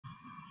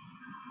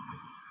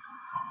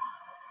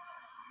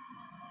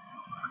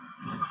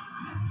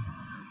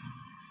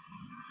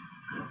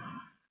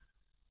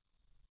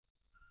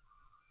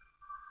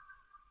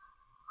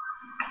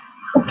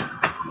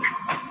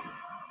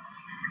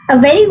A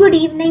very good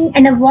evening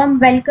and a warm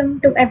welcome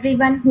to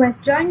everyone who has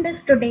joined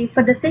us today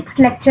for the sixth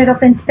lecture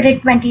of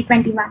Inspirit'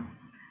 2021.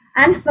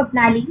 I'm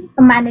Swapnali,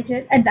 a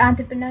manager at the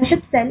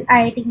Entrepreneurship Cell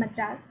IIT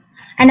Madras,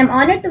 and I'm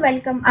honored to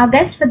welcome our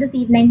guest for this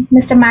evening,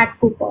 Mr. Matt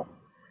Cooper.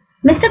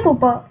 Mr.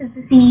 Cooper is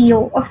the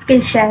CEO of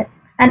Skillshare,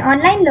 an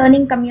online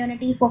learning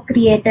community for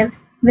creatives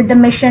with the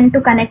mission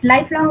to connect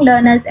lifelong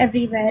learners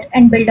everywhere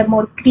and build a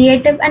more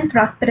creative and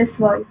prosperous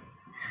world.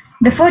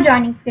 Before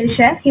joining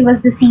Skillshare, he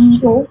was the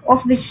CEO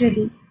of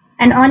Visually,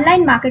 an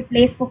online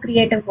marketplace for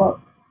creative work.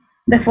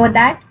 Before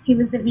that, he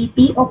was the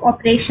VP of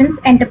Operations,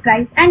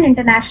 Enterprise and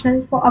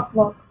International for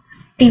Upwork,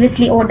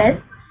 previously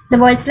Odesk, the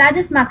world's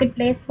largest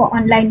marketplace for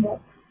online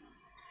work.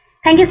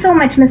 Thank you so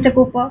much, Mr.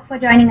 Cooper, for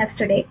joining us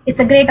today. It's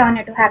a great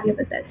honor to have you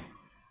with us.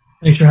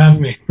 Thanks for having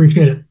me.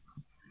 Appreciate it.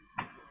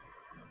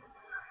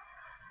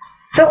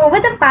 So over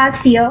the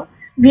past year,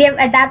 we have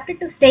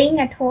adapted to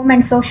staying at home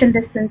and social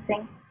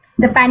distancing.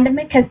 The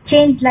pandemic has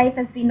changed life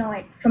as we know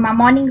it, from our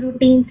morning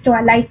routines to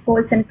our life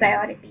goals and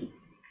priorities.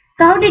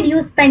 So how did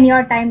you spend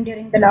your time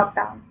during the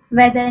lockdown?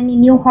 Were there any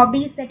new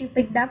hobbies that you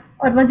picked up,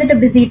 or was it a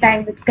busy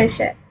time with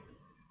Skillshare?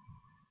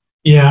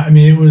 Yeah,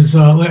 it was,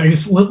 I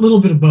guess, a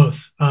little bit of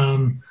both.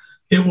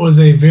 It was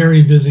a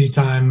very busy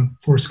time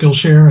for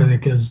Skillshare. I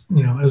think as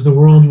the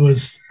world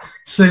was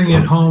sitting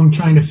at home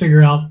trying to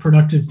figure out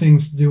productive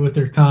things to do with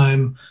their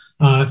time,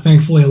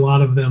 thankfully a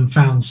lot of them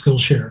found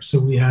Skillshare. So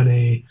we had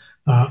a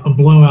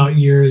blowout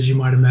year, as you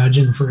might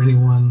imagine, for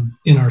anyone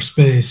in our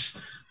space.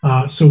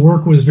 So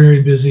work was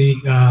very busy.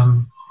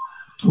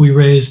 We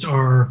raised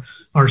our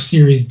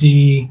Series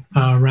D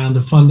round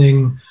of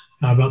funding,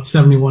 about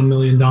 $71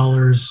 million,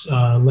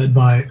 led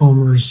by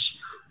OMERS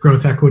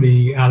Growth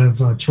Equity out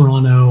of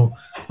Toronto,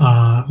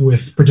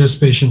 with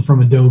participation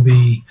from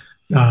Adobe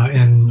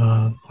and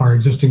our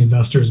existing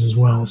investors as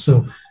well.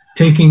 So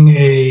taking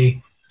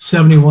a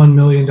 $71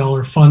 million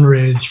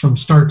fundraise from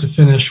start to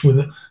finish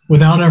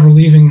without ever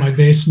leaving my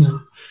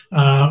basement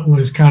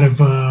was kind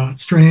of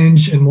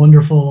strange and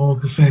wonderful all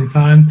at the same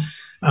time.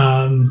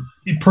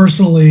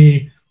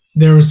 Personally,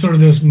 there was sort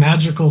of this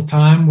magical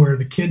time where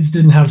the kids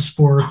didn't have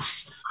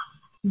sports,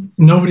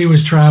 nobody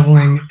was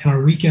traveling, and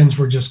our weekends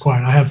were just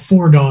quiet. I have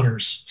 4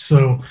 daughters,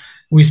 so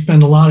we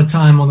spend a lot of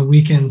time on the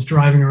weekends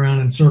driving around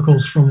in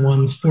circles from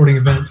one sporting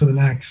event to the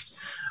next.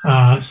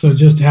 So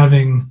just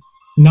having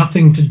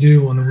nothing to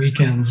do on the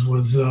weekends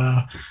was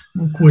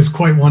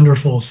quite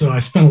wonderful. So I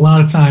spent a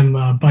lot of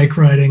time bike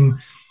riding,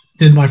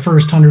 did my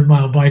first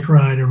 100-mile bike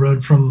ride. I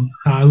rode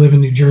I live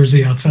in New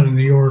Jersey outside of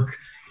New York,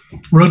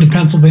 rode to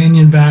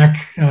Pennsylvania and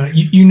back.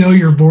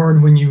 You're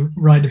bored when you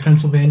ride to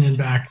Pennsylvania and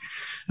back.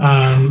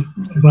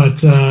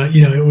 But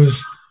it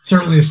was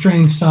certainly a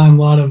strange time,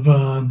 a lot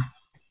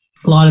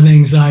of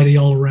anxiety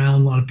all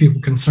around, a lot of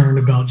people concerned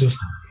about just,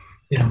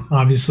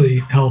 obviously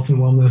health and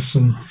wellness,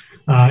 and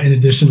in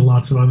addition to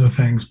lots of other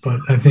things.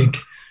 But I think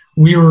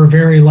we were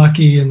very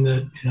lucky in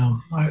that,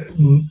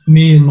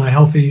 me and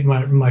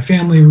my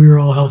family, we were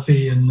all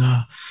healthy, and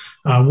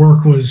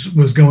work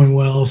was going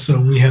well. So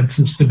we had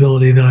some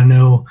stability that I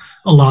know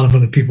a lot of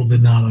other people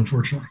did not,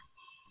 unfortunately.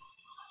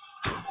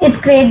 It's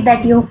great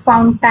that you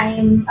found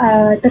time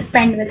to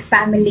spend with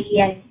family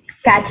and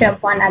catch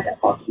up on other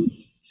hobbies.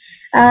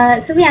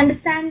 So we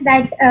understand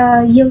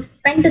that you've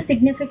spent a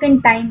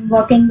significant time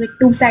working with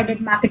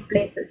two-sided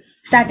marketplaces,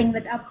 starting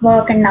with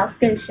Upwork and now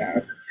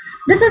Skillshare.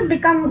 This has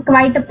become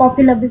quite a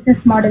popular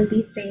business model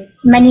these days.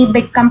 Many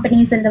big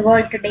companies in the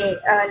world today,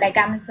 like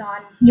Amazon,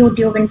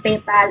 YouTube, and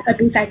PayPal, are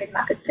two-sided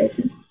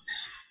marketplaces.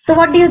 So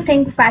what do you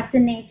think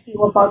fascinates you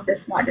about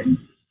this model?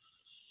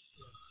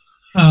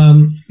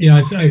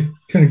 I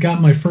kind of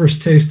got my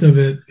first taste of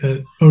it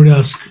at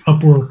Odesk,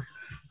 Upwork.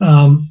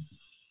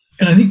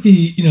 And I think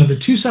the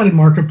two-sided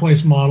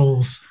marketplace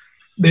models,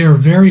 they are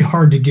very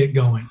hard to get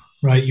going,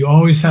 right? You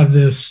always have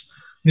this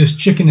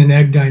chicken and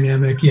egg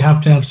dynamic. You have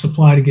to have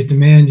supply to get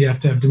demand. You have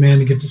to have demand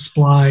to get to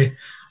supply.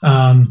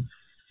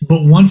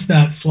 But once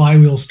that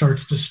flywheel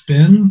starts to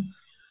spin,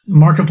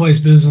 marketplace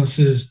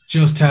businesses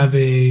just have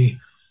an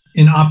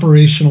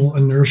operational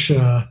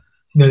inertia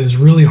that is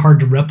really hard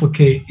to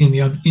replicate in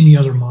any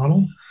other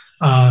model.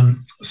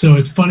 So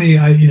it's funny,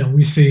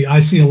 I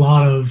see a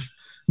lot of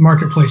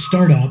marketplace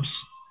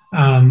startups,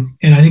 and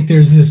I think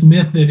there's this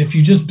myth that if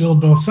you just build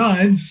both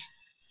sides,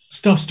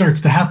 stuff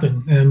starts to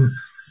happen, and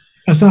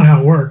that's not how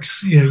it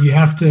works. You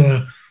have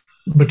to,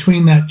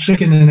 between that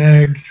chicken and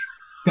egg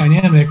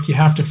dynamic, you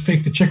have to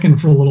fake the chicken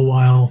for a little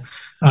while,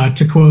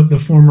 to quote the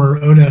former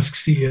Odesk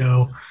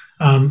CEO.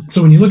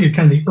 So when you look at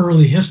kind of the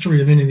early history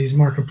of any of these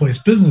marketplace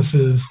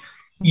businesses,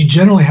 you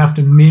generally have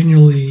to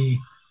manually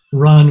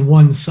run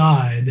one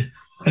side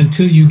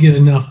until you get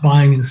enough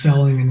buying and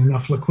selling and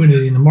enough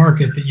liquidity in the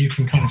market that you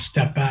can kind of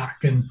step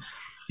back. And,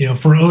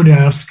 for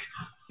Odesk,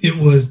 it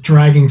was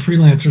dragging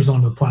freelancers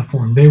onto the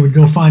platform. They would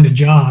go find a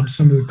job.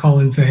 Somebody would call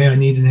in and say, hey, I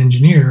need an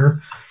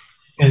engineer.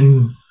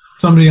 And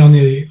somebody on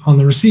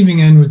the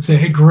receiving end would say,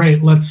 hey,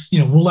 great,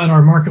 we'll let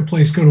our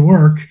marketplace go to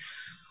work.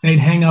 They'd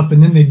hang up,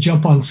 and then they'd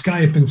jump on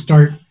Skype and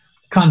start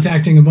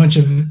contacting a bunch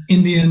of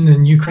Indian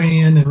and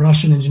Ukrainian and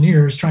Russian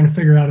engineers trying to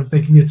figure out if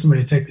they can get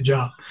somebody to take the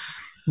job.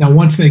 Now,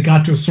 once they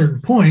got to a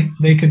certain point,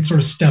 they could sort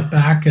of step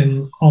back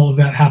and all of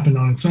that happened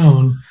on its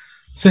own.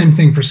 Same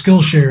thing for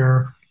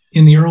Skillshare.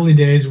 In the early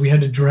days, we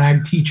had to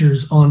drag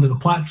teachers onto the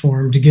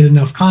platform to get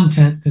enough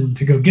content and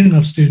to go get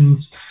enough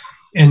students.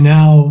 And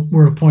now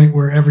we're at a point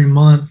where every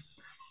month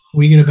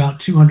we get about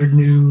 200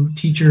 new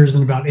teachers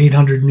and about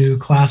 800 new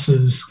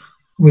classes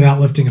without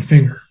lifting a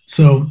finger.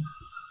 So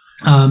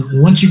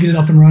once you get it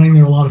up and running,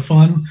 they're a lot of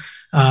fun,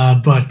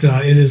 but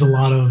it is a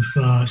lot of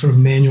sort of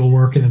manual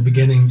work in the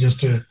beginning just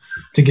to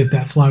get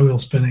that flywheel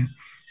spinning.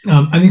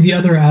 I think the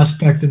other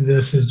aspect of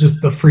this is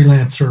just the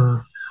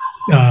freelancer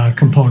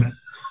component.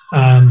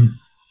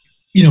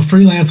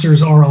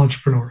 Freelancers are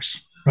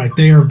entrepreneurs, right?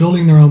 They are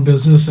building their own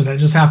business, and that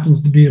just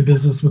happens to be a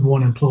business with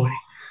one employee.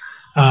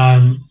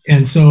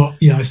 And so,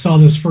 I saw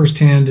this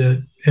firsthand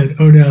at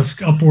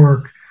Odesk,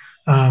 Upwork.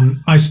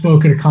 I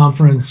spoke at a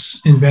conference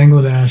in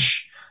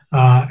Bangladesh,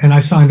 and I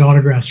signed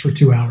autographs for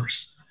 2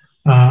 hours.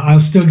 I'll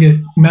still get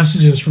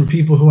messages from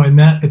people who I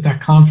met at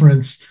that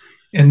conference,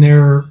 and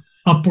their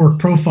Upwork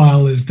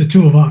profile is the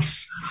two of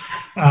us.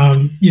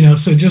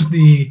 So just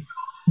the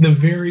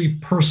very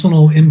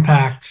personal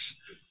impacts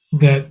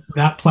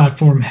that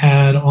platform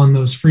had on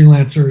those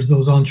freelancers,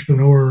 those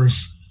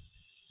entrepreneurs,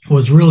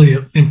 was really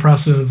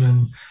impressive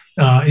and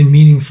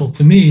meaningful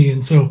to me.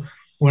 And so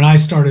when I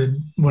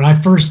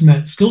first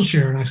met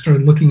Skillshare and I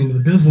started looking into the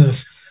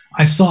business,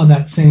 I saw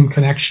that same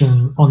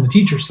connection on the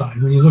teacher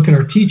side. When you look at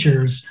our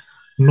teachers,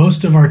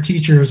 most of our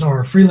teachers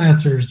are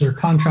freelancers, they're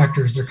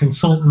contractors, they're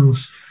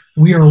consultants.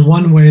 We are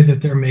one way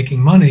that they're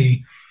making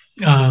money.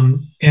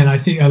 And I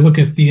think I look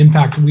at the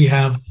impact we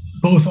have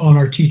both on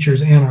our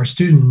teachers and our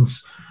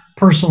students,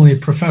 personally,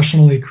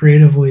 professionally,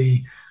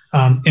 creatively,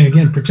 and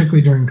again,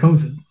 particularly during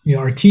COVID.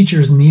 Our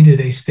teachers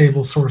needed a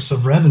stable source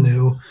of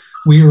revenue.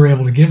 We were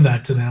able to give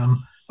that to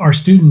them. Our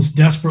students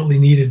desperately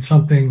needed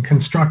something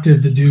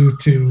constructive to do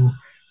to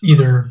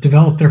either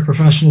develop their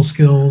professional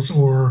skills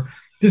or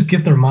just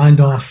get their mind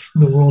off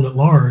the world at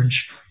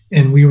large.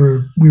 And we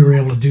were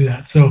able to do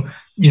that. So,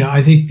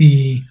 I think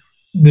the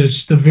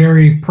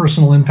very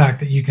personal impact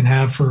that you can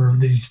have for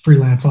these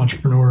freelance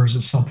entrepreneurs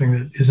is something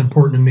that is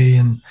important to me,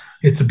 and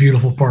it's a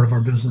beautiful part of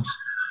our business.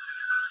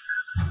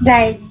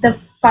 Right, the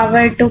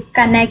power to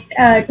connect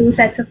two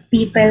sets of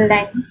people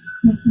and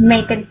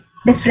make a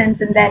difference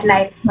in their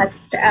lives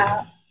must be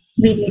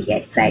really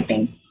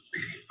exciting.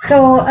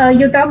 So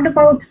you talked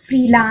about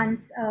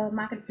freelance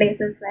marketplace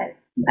as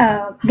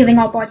well, giving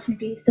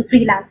opportunities to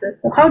freelancers.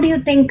 So how do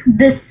you think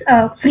this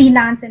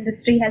freelance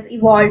industry has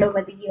evolved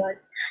over the years,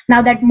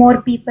 now that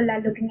more people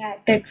are looking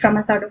at it from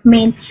a sort of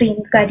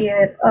mainstream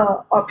career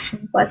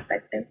option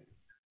perspective?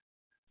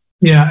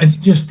 Yeah, I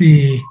think just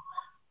the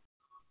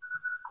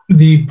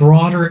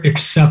broader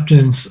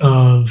acceptance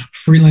of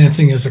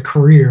freelancing as a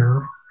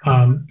career,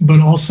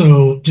 but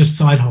also just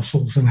side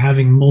hustles and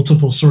having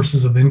multiple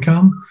sources of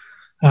income.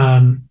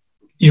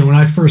 When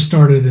I first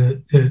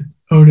started at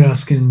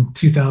Odesk in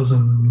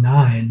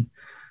 2009,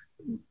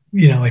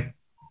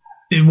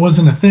 it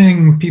wasn't a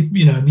thing. People,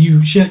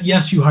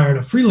 yes, you hired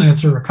a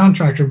freelancer or a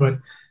contractor, but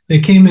they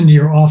came into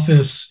your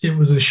office. It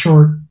was a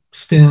short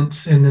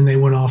stint, and then they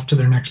went off to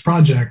their next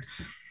project.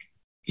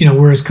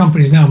 Whereas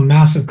companies now,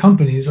 massive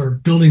companies, are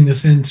building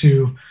this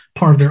into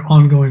part of their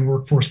ongoing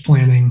workforce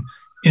planning.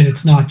 And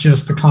it's not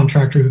just the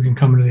contractor who can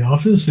come into the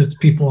office, it's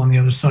people on the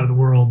other side of the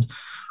world.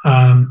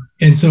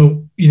 And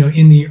so,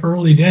 in the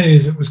early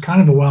days, it was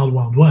kind of a wild,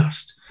 wild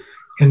west.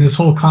 And this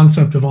whole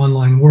concept of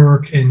online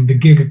work and the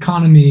gig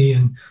economy,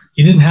 and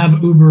you didn't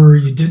have Uber,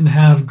 you didn't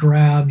have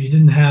Grab, you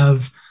didn't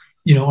have,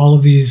 all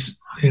of these,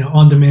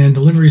 on-demand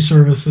delivery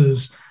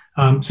services.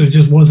 So it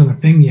just wasn't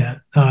a thing yet.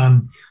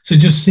 So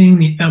just seeing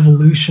the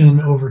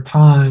evolution over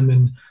time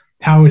and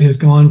how it has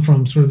gone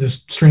from sort of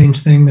this strange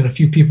thing that a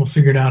few people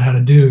figured out how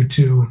to do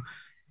to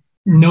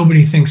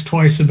nobody thinks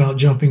twice about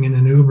jumping in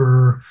an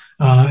Uber.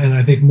 And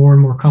I think more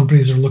and more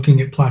companies are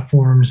looking at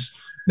platforms,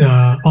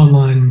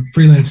 online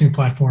freelancing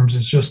platforms,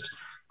 is just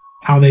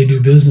how they do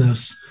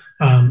business.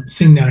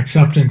 Seeing that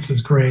acceptance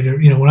is great.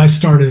 When I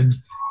started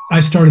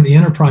the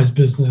enterprise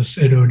business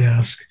at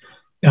Odesk,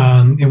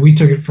 and we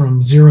took it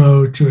from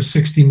zero to a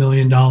 $60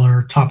 million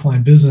top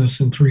line business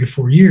in 3 to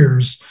 4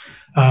 years.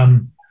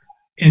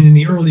 And in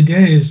the early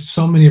days,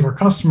 so many of our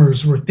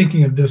customers were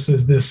thinking of this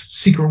as this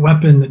secret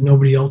weapon that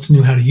nobody else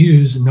knew how to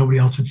use and nobody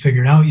else had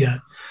figured out yet.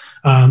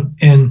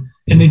 And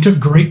they took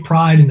great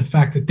pride in the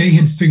fact that they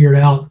had figured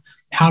out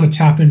how to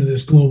tap into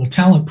this global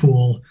talent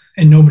pool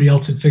and nobody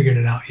else had figured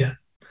it out yet.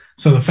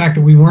 So the fact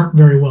that we weren't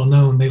very well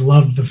known, they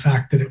loved the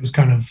fact that it was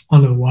kind of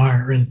under the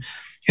wire.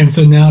 And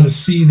so now to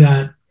see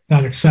that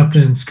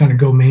acceptance kind of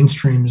go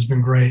mainstream has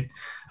been great.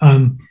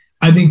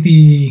 I think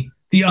the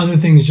other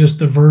thing is just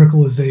the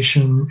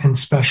verticalization and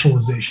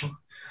specialization.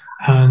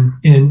 And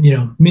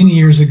many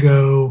years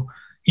ago,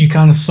 you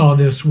kind of saw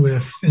this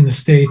in the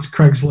States,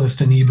 Craigslist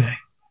and eBay,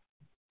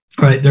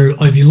 right?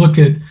 If you looked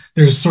at,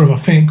 there's sort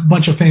of a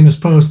bunch of famous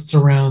posts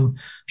around,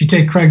 if you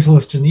take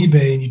Craigslist and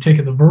eBay and you take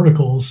it the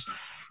verticals,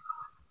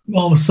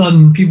 all of a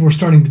sudden people were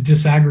starting to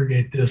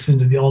disaggregate this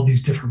into all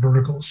these different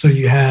verticals. So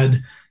you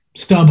had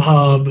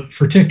StubHub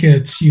for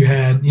tickets, you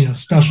had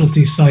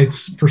specialty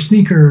sites for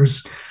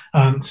sneakers.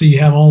 So you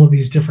have all of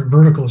these different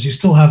verticals. You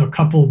still have a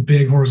couple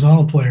big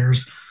horizontal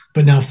players,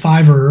 but now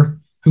Fiverr,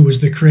 who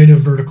was the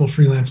creative vertical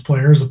freelance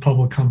player, is a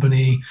public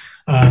company.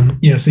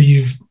 So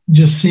you've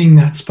just seeing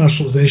that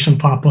specialization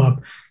pop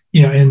up,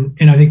 and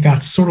I think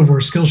that's sort of where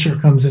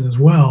Skillshare comes in as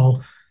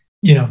well.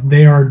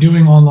 They are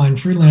doing online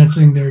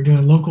freelancing, they're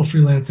doing local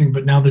freelancing,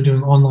 but now they're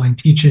doing online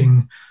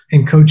teaching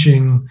and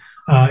coaching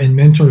and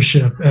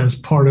mentorship as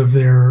part of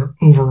their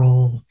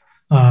overall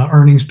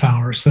earnings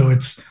power. So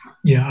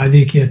I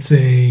think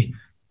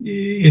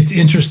it's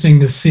interesting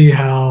to see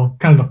how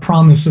kind of the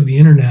promise of the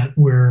internet,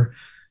 where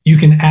you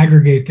can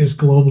aggregate this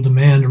global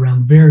demand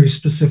around very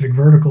specific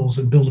verticals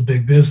and build a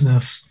big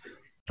business.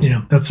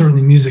 That's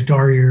certainly music to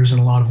our ears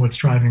and a lot of what's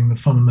driving the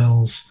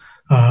fundamentals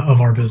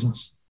of our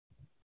business.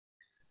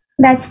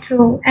 That's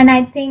true. And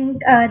I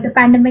think the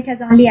pandemic has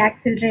only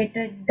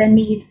accelerated the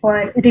need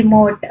for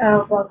remote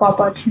work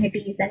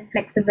opportunities and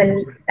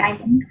flexible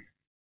timings.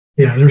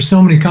 Yeah, there's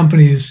so many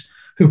companies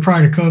who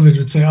prior to COVID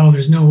would say, oh,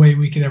 there's no way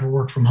we could ever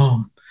work from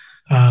home.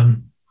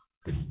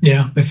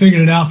 They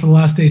figured it out for the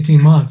last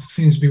 18 months. It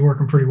seems to be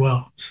working pretty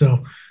well.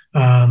 So,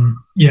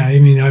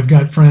 I've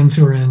got friends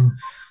who are in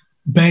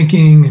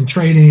banking and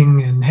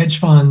trading and hedge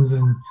funds,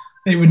 and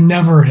they would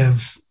never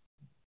have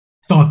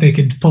thought they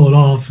could pull it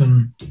off.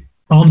 And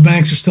all the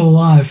banks are still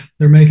alive.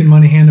 They're making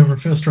money hand over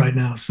fist right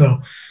now. So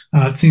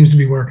it seems to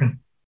be working.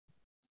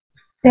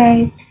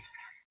 Right.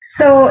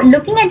 So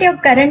looking at your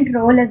current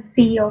role as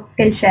CEO of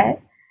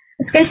Skillshare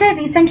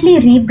recently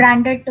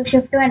rebranded to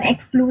shift to an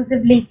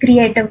exclusively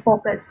creative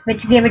focus,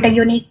 which gave it a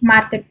unique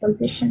market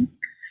position.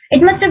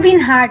 It must have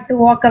been hard to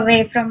walk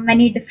away from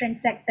many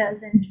different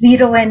sectors and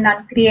zero in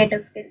on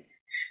creative skills.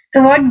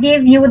 So what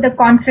gave you the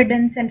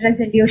confidence and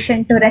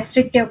resolution to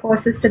restrict your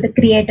courses to the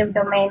creative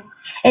domain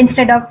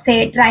instead of,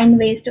 say, trying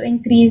ways to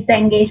increase the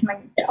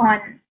engagement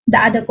on the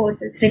other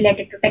courses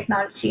related to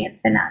technology and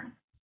finance?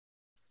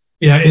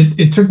 Yeah,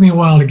 it took me a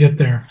while to get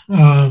there.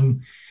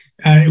 When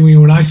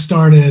I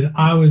started,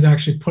 I was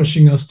actually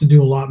pushing us to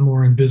do a lot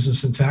more in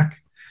business and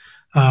tech.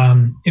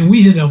 And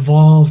we had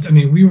evolved. I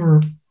mean, we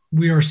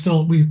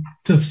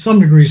to some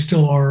degree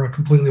still are a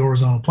completely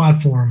horizontal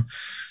platform.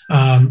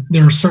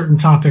 There are certain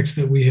topics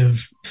that we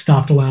have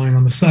stopped allowing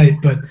on the site,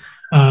 but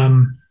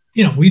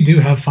we do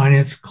have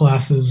finance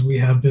classes, we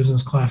have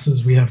business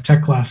classes, we have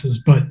tech classes,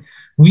 but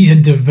we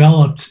had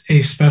developed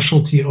a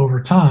specialty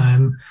over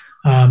time,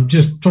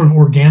 just sort of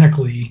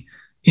organically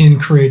in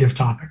creative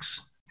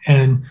topics.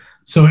 And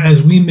so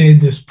as we made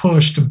this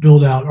push to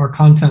build out our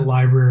content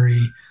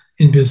library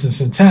in business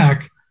and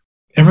tech,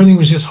 everything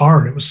was just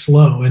hard. It was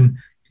slow. And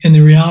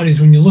the reality is,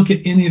 when you look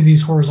at any of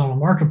these horizontal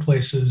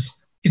marketplaces,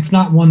 it's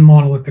not one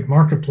monolithic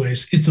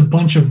marketplace. It's a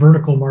bunch of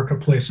vertical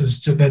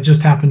marketplaces that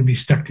just happen to be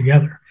stuck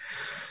together.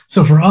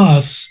 So for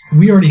us,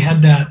 we already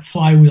had that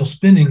flywheel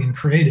spinning in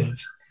creative.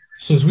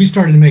 So as we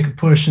started to make a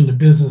push into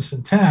business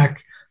and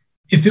tech,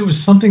 if it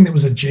was something that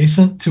was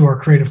adjacent to our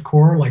creative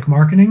core, like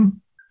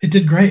marketing, it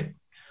did great.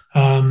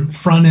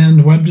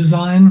 Front-end web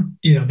design,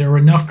 there were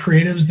enough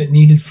creatives that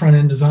needed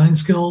front-end design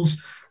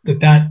skills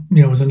that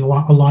was a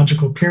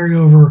logical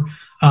carryover.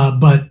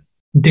 But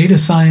data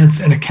science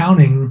and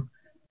accounting,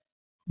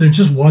 there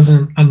just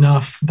wasn't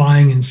enough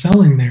buying and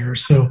selling there.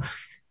 So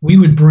we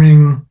would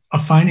bring a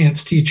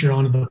finance teacher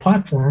onto the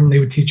platform. They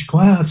would teach a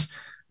class.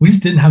 We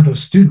just didn't have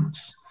those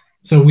students.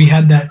 So we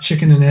had that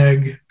chicken and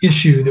egg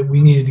issue that we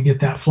needed to get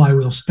that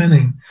flywheel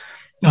spinning.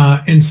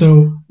 And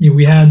so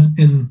we had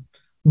in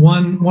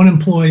one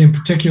employee in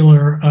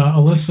particular,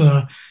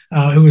 Alyssa,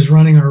 who was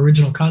running our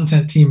original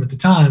content team at the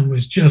time,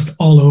 was just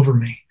all over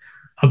me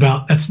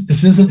about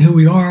this isn't who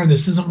we are.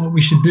 This isn't what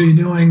we should be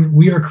doing.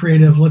 We are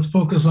creative. Let's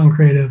focus on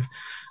creative.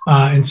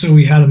 And so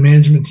we had a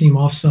management team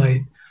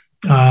offsite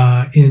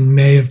in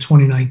May of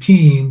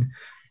 2019,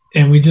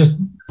 and we just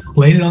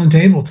laid it on the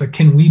table. It's like,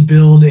 can we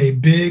build a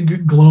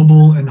big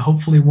global and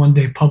hopefully one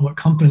day public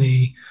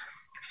company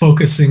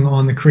focusing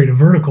on the creative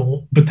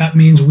vertical? But that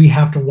means we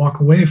have to walk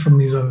away from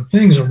these other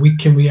things, or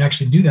can we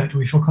actually do that? Do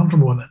we feel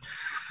comfortable with it?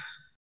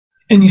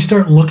 And you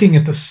start looking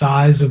at the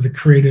size of the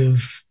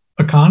creative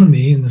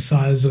economy and the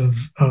size of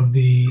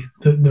the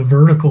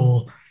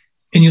vertical,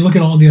 and you look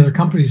at all the other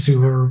companies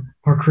who are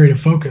creative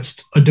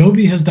focused.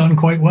 Adobe has done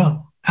quite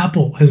well.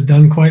 Apple has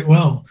done quite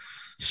well.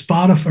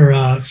 Shutterstock,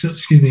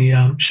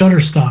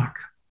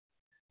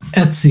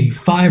 Etsy,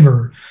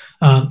 Fiverr.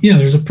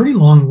 There's a pretty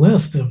long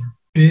list of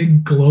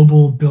big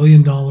global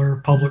billion-dollar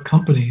public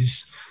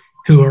companies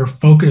who are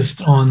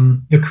focused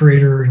on the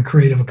creator and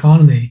creative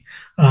economy.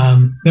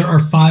 There are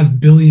 5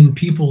 billion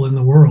people in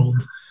the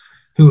world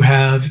who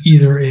have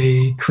either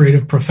a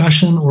creative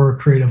profession or a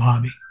creative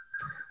hobby.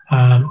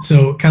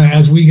 So kind of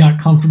as we got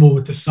comfortable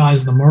with the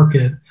size of the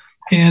market,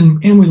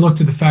 and we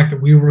looked at the fact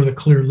that we were the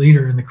clear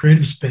leader in the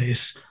creative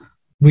space,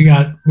 we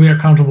got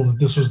comfortable that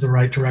this was the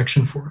right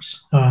direction for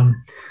us.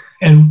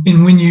 And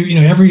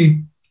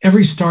when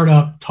every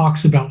startup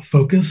talks about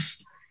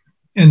focus,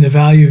 and the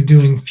value of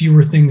doing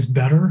fewer things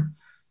better,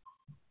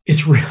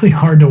 it's really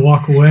hard to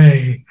walk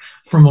away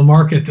from a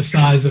market the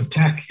size of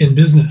tech and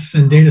business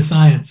and data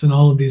science and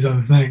all of these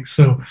other things.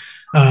 So,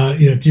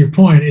 to your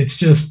point,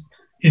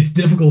 it's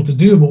difficult to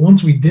do. But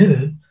once we did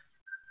it,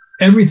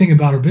 everything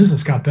about our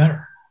business got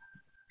better.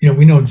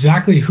 We know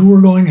exactly who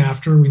we're going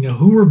after. We know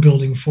who we're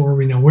building for.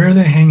 We know where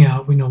they hang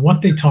out. We know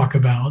what they talk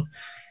about.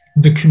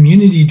 The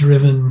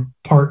community-driven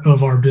part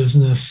of our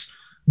business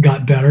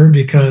got better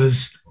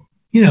because,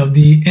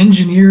 the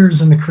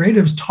engineers and the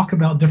creatives talk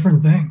about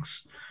different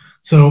things.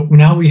 So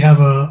now we have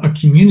a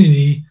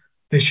community.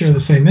 They share the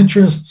same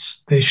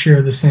interests. They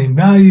share the same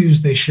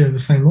values. They share the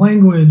same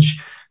language.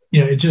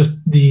 It just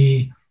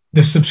the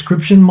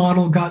subscription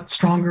model got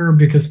stronger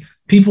because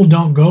people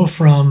don't go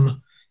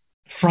from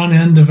front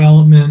end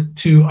development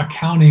to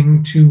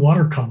accounting to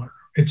watercolor.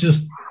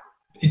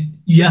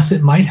 Yes,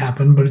 it might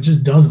happen, but it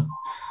just doesn't.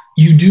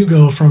 You do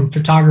go from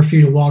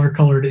photography to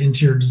watercolor to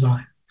interior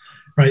design,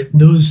 right?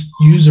 Those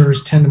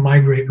users tend to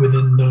migrate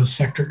within those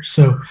sectors.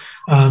 So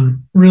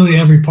really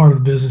every part of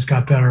the business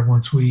got better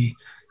once we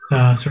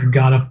sort of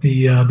got up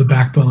the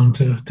backbone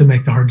to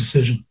make the hard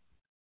decision.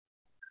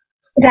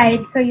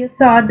 Right. So you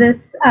saw this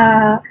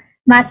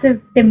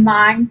massive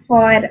demand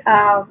for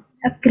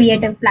a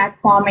creative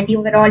platform, and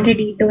you were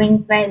already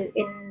doing well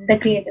in the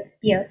creative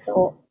sphere.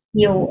 So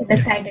you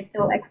decided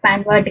to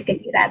expand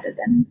vertically rather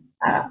than.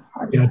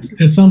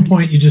 At some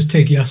point, you just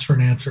take yes for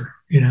an answer.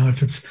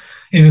 If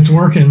it's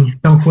working,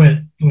 don't quit.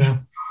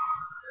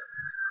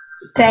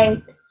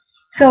 Right.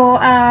 So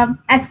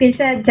as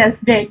Skillshare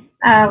just did,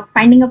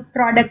 finding a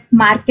product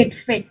market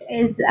fit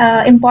is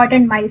an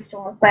important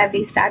milestone for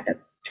every startup.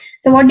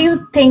 So what do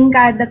you think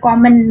are the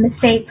common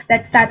mistakes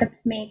that startups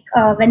make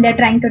when they're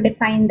trying to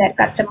define their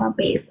customer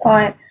base,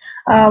 or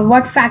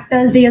what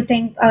factors do you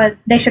think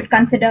they should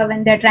consider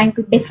when they're trying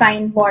to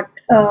define what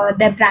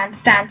their brand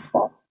stands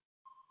for?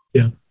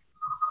 Yeah,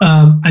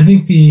 I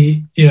think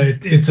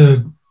it's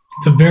a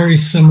very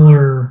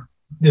similar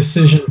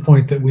decision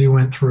point that we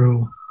went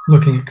through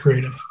looking at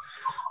creative.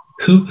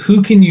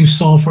 Who can you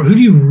solve for? Who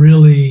do you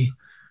really,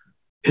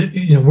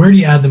 where do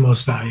you add the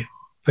most value?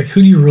 Like,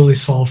 who do you really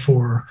solve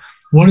for?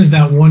 What is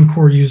that one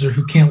core user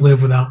who can't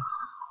live without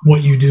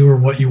what you do or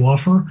what you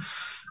offer?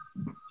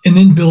 And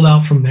then build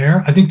out from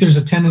there. I think there's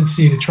a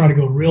tendency to try to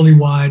go really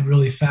wide,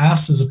 really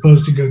fast, as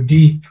opposed to go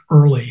deep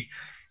early,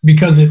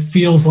 because it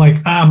feels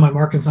like, my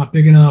market's not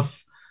big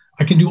enough.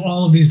 I can do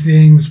all of these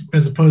things,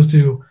 as opposed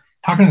to,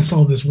 how can I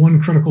solve this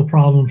one critical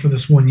problem for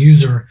this one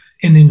user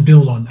and then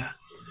build on that?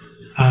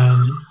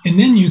 And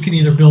then you can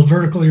either build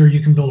vertically or you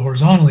can build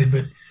horizontally,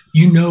 but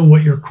you know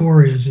what your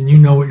core is and you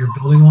know what you're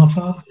building off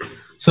of.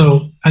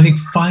 So I think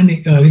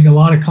a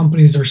lot of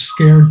companies are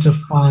scared to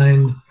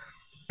find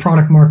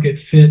product market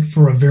fit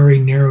for a very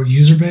narrow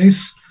user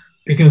base,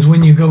 because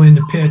when you go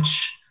into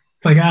pitch,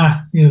 it's like,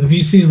 the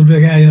VC is a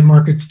big, the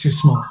market's too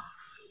small.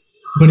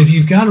 But if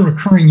you've got a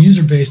recurring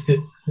user base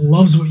that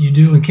loves what you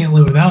do and can't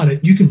live without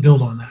it, you can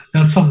build on that.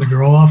 That's something to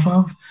grow off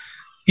of.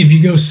 If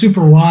you go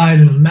super wide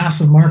in a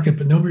massive market,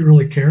 but nobody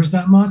really cares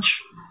that much,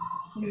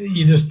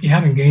 you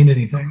haven't gained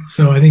anything.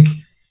 So I think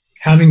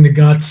having the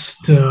guts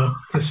to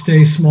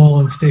stay small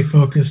and stay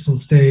focused and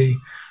stay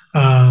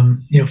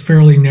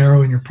fairly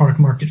narrow in your product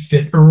market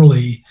fit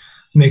early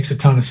makes a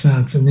ton of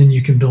sense, and then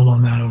you can build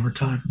on that over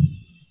time.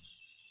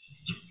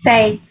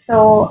 Right.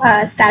 So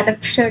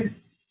startups should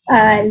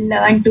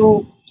learn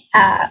to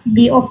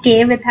be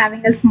okay with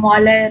having a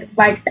smaller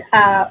but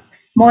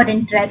more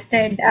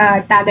interested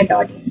target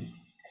audience.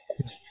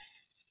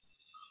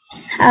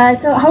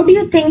 So how do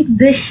you think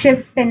this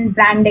shift in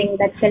branding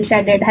that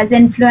Skillshare did has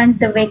influenced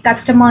the way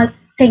customers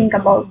think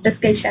about the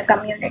Skillshare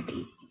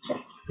community?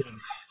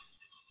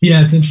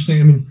 Yeah, it's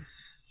interesting.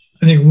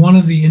 I think one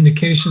of the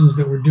indications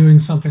that we're doing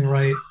something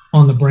right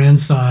on the brand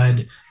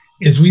side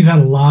is we've had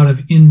a lot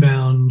of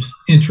inbound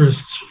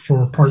interest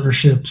for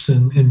partnerships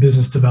and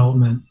business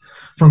development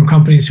from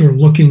companies who are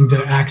looking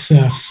to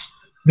access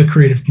the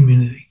creative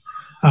community.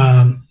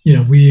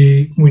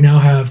 We now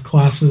have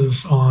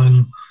classes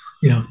on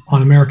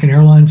American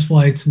Airlines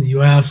flights in the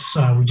U.S.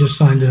 We just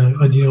signed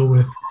a deal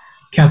with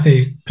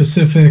Cathay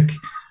Pacific.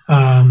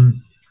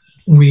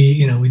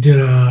 We did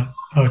a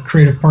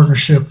creative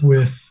partnership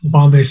with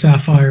Bombay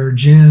Sapphire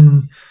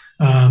Gin.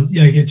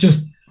 It's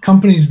just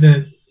companies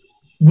that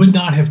would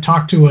not have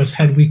talked to us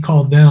had we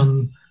called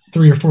them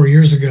 3 or 4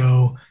 years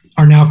ago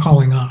are now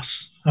calling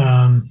us. We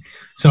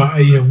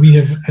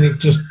have, I think,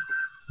 just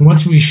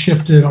once we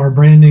shifted our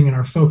branding and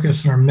our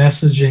focus and our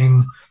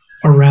messaging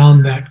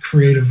around that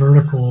creative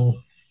vertical,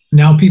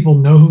 now people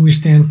know who we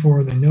stand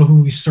for, they know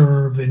who we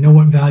serve, they know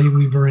what value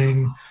we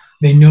bring,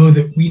 they know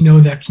that we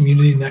know that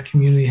community and that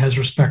community has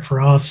respect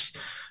for us.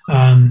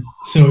 I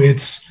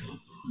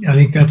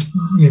think that's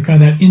kind of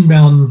that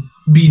inbound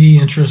BD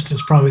interest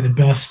is probably the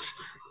best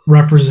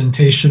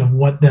representation of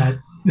what that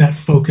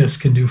focus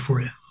can do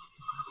for you.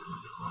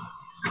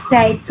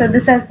 Right. So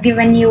this has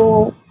given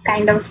you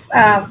kind of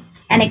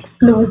an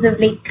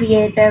exclusively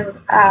creative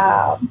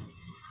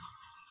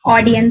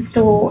audience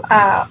to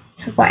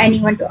for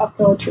anyone to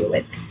approach you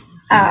with.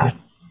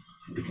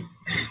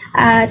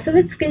 So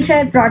with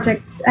Skillshare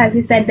projects, as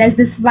you said, there's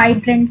this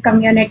vibrant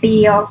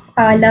community of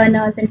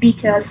learners and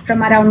teachers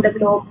from around the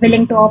globe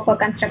willing to offer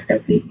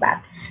constructive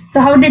feedback. So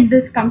how did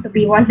this come to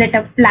be? Was it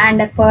a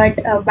planned effort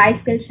by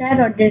Skillshare,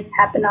 or did it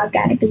happen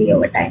organically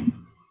over time?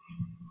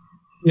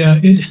 Yeah,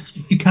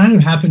 it kind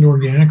of happened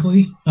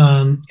organically,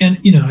 and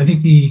I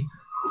think the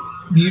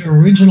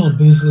original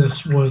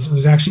business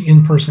was actually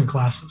in-person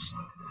classes.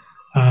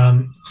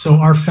 So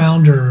our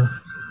founder,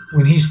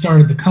 when he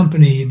started the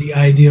company, the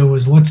idea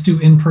was, let's do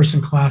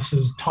in-person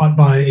classes taught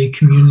by a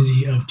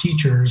community of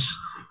teachers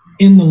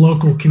in the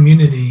local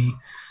community.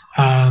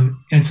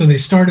 And so they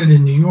started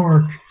in New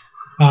York.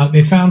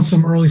 They found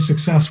some early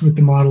success with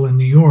the model in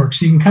New York.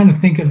 So you can kind of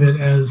think of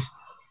it as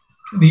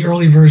the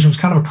early version was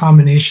kind of a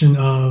combination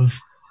of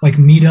like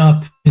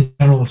Meetup and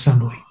General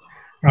Assembly,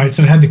 right?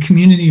 So it had the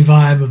community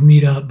vibe of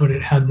Meetup, but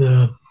it had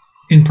the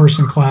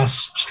in-person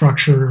class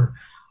structure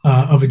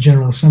of a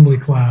General Assembly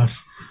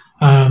class.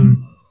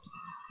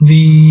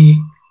 They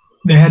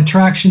had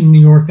traction in New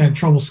York. They had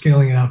trouble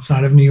scaling it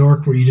outside of New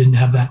York, where you didn't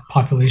have that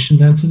population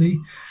density.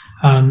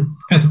 At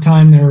the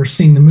time, they were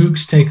seeing the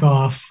MOOCs take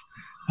off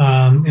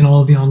in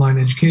all of the online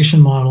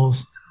education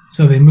models.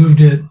 So they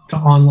moved it to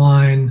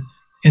online,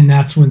 and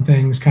that's when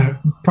things kind of,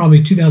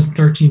 probably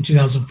 2013,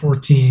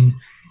 2014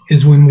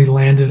 is when we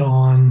landed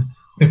on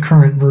the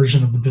current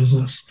version of the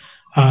business.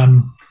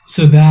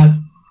 So that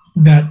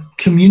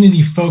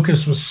community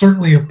focus was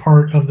certainly a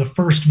part of the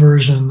first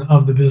version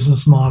of the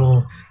business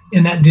model,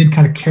 and that did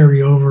kind of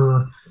carry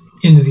over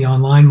into the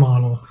online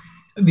model.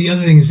 The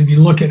other thing is, if you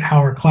look at how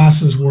our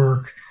classes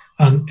work,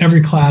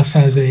 every class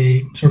has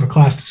a sort of a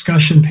class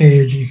discussion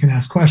page. You can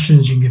ask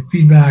questions, you can get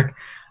feedback,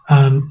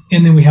 and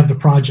then we have the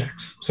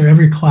projects. So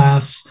every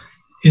class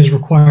is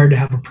required to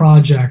have a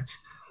project.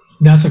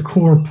 That's a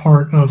core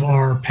part of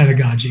our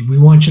pedagogy. We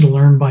want you to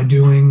learn by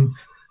doing.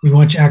 We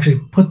want you to actually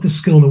put the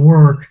skill to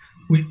work.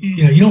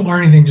 You don't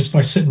learn anything just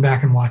by sitting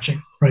back and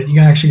watching, right?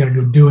 You actually got to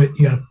go do it.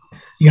 You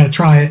got to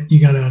try it. You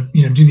got to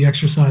do the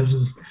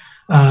exercises.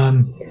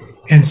 And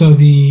so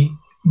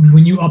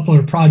when you upload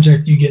a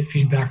project, you get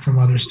feedback from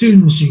other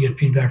students. You get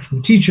feedback from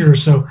the teacher.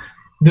 So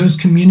those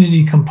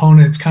community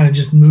components kind of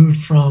just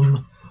moved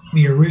from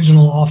the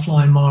original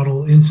offline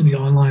model into the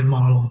online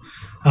model.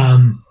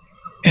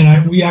 And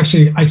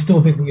I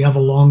still think we have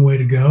a long way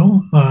to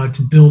go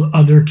to build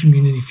other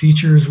community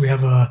features. We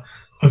have a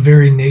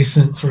very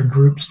nascent sort of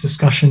groups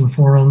discussion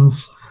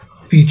forums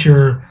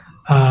feature.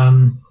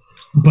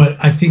 But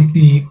I think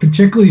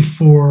particularly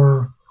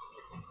for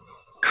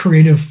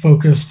creative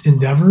focused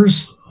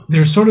endeavors,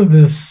 there's sort of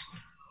this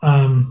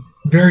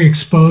very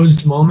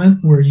exposed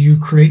moment where you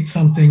create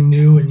something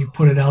new and you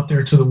put it out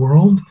there to the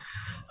world.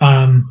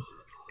 I'm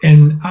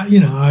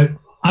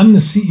the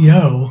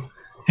CEO,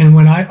 and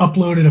when I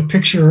uploaded a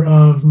picture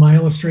of my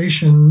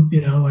illustration,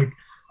 like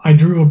I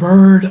drew a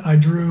bird, I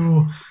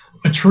drew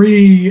a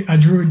tree, I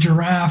drew a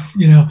giraffe,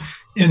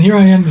 and here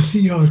I am, the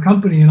CEO of the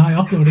company, and I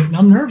upload it, and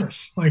I'm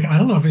nervous. Like, I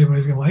don't know if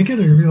anybody's gonna like it,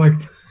 or be like,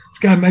 this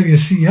guy might be a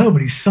CEO,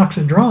 but he sucks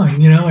at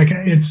drawing. Like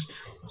it's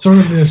sort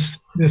of this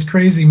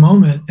crazy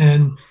moment,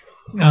 and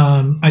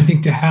I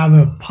think to have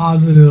a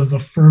positive,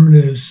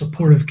 affirmative,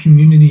 supportive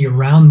community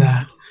around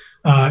that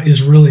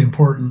is really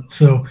important.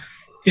 So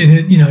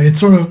it's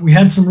sort of, we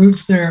had some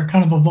roots there,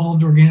 kind of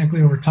evolved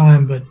organically over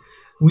time, but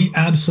we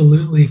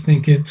absolutely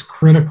think it's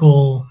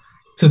critical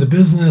to the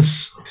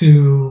business,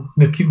 to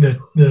the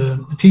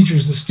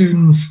teachers, the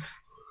students.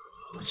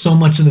 So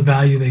much of the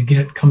value they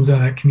get comes out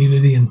of that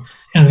community, and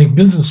I think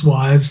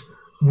business-wise,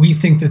 we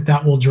think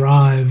that will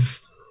drive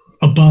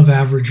above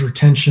average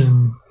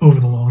retention over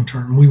the long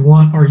term. We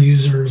want our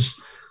users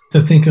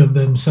to think of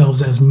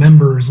themselves as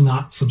members,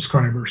 not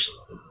subscribers.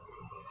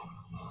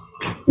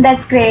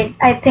 That's great.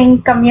 I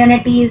think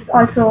communities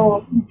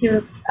also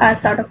give a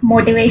sort of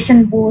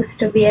motivation boost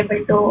to be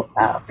able to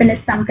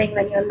finish something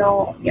when you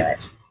know you're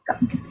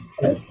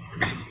completed.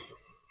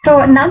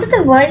 So now that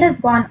the world has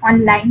gone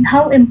online,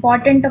 how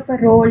important of a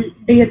role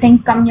do you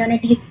think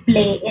communities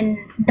play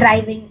in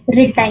driving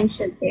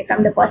retention, say,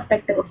 from the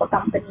perspective of a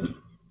company?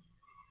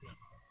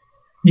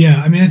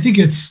 Yeah, I mean, I think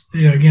it's,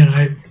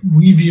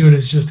 we view it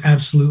as just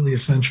absolutely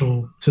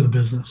essential to the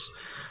business.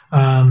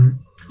 And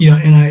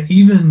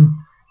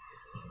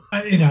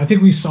I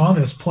think we saw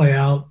this play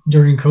out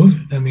during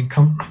COVID. I mean,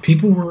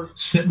 people were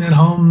sitting at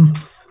home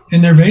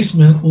in their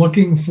basement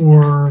looking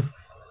for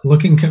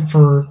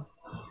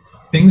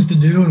things to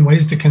do and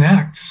ways to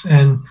connect.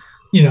 And,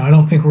 I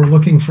don't think we're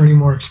looking for any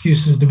more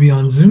excuses to be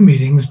on Zoom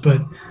meetings,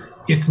 but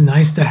it's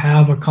nice to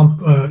have a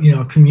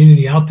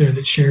community out there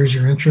that shares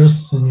your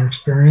interests and your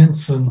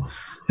experience, and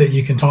that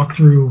you can talk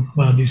through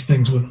these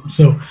things with them.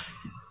 So,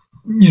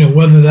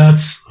 whether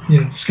that's,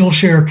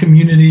 Skillshare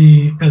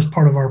community as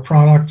part of our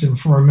product and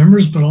for our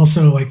members, but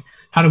also like,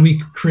 how do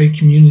we create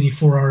community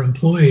for our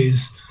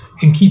employees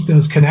and keep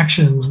those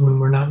connections when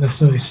we're not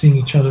necessarily seeing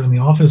each other in the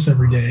office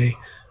every day?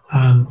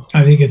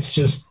 I think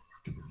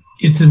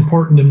it's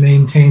important to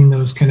maintain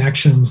those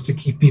connections to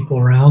keep people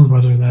around,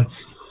 whether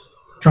that's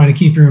trying to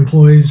keep your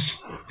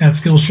employees at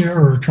Skillshare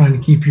or trying to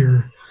keep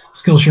your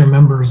Skillshare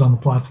members on the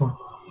platform.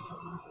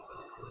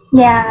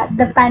 Yeah,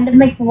 the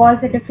pandemic was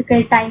a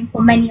difficult time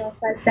for many of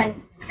us,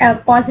 and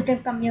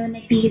positive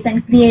communities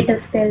and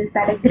creative skills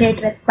are a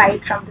great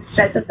respite from the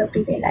stress of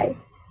everyday life.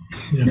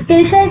 Yeah.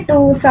 Skillshare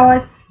too saw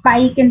a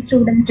spike in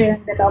students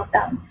during the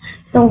lockdown.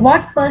 So,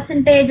 what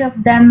percentage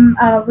of them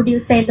would you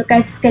say look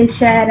at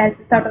Skillshare as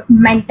a sort of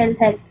mental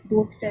health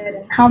booster,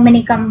 and how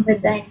many come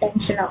with the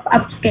intention of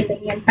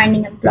upskilling and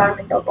finding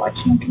employment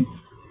opportunities?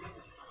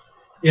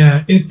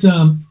 Yeah, it's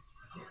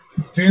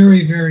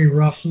very, very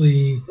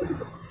roughly,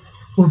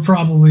 we're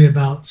probably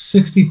about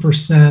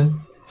 60%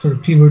 sort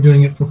of people are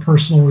doing it for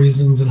personal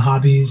reasons and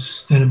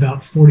hobbies, and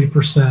about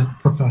 40%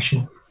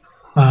 professional.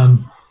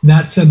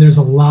 That said, there's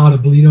a lot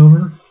of bleed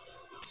over.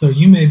 So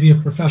you may be a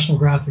professional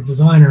graphic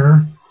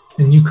designer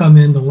and you come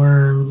in to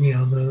learn,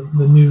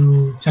 the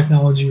new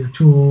technology or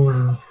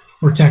tool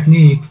or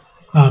technique,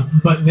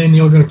 but then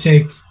you'll go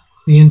take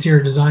the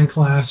interior design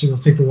class or you'll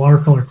take the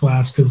watercolor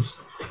class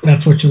because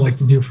that's what you like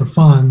to do for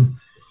fun,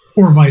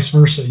 or vice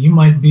versa. You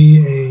might be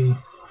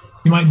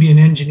an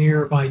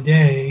engineer by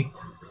day,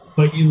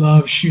 but you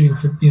love shooting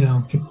for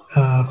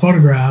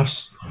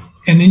photographs,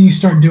 and then you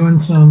start doing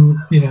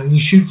some, you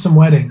shoot some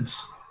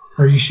weddings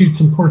or you shoot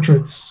some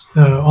portraits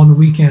on the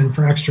weekend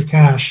for extra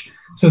cash.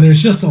 So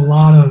there's just a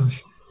lot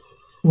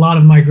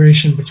of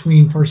migration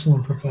between personal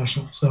and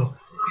professional. So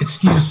it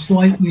skews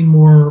slightly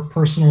more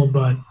personal,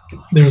 but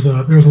there's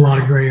a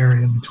lot of gray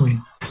area in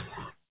between.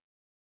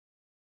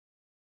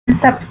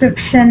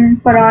 Subscription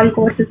for all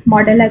courses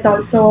model has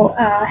also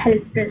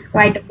helped this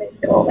quite a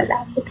bit to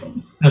overlap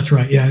between. That's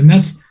right. Yeah, and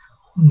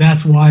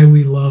that's why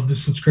we love the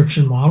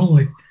subscription model.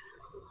 Like,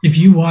 if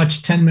you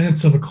watch 10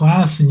 minutes of a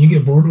class and you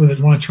get bored with it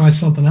and want to try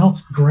something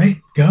else, great,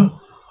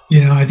 go.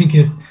 I think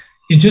it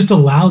just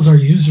allows our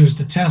users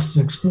to test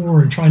and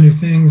explore and try new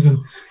things. And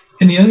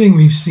the other thing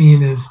we've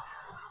seen is,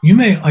 you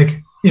may,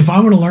 like, if I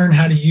want to learn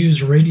how to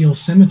use radial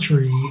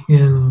symmetry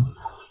in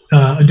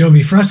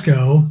Adobe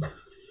Fresco,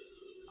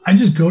 I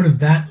just go to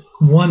that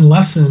one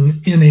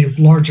lesson in a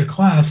larger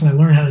class and I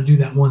learn how to do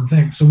that one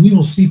thing. So we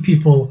will see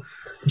people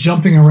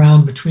jumping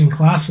around between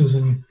classes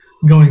and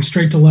going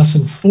straight to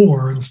lesson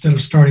 4 instead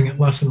of starting at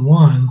lesson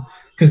 1,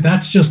 because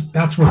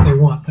that's what they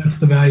want. That's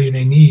the value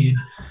they need.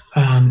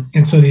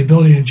 And so the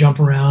ability to jump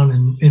around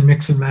and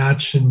mix and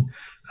match and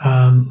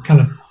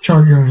kind of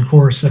chart your own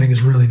course, I think,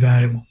 is really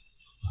valuable.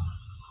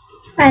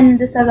 And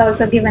this has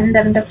also given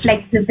them the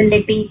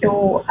flexibility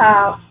to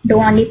do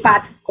only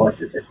parts of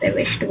courses if they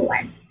wish to,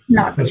 and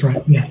not. That's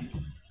right. Yeah,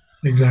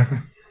 exactly.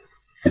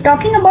 So,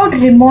 talking about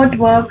remote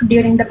work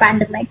during the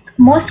pandemic,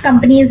 most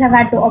companies have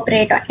had to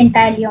operate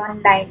entirely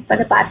online for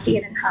the past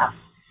year and a half.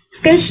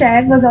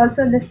 Skillshare was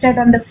also listed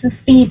on the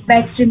 50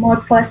 best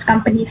remote first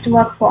companies to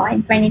work for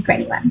in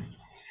 2021.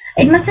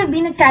 It must have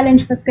been a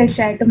challenge for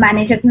Skillshare to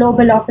manage a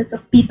global office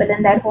of people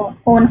in their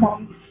own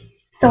homes.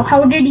 So,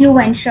 how did you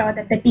ensure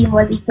that the team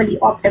was equally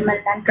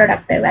optimal and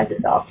productive as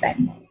in the offline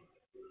mode?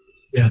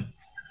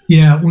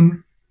 Yeah.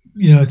 When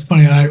it's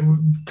funny. A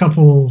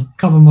couple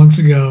months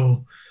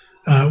ago,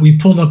 we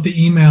pulled up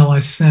the email I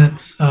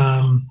sent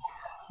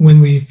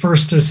when we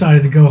first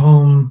decided to go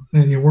home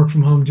and work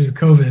from home due to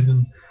COVID.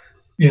 And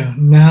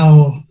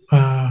now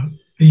a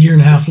year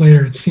and a half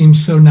later, it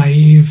seems so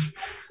naive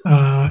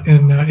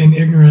and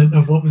ignorant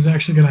of what was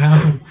actually going to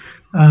happen.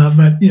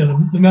 But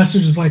the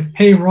message is like,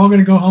 hey, we're all going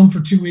to go home for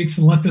 2 weeks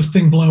and let this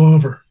thing blow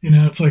over.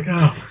 It's like,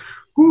 oh,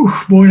 whew,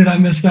 boy, did I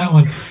miss that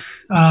one.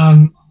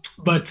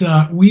 But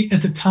we,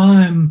 at the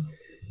time,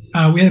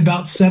 we had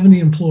about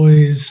 70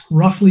 employees.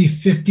 Roughly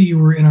 50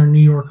 were in our New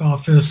York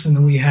office, and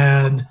then we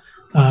had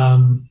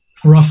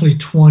roughly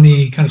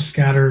 20 kind of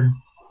scattered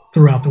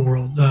throughout the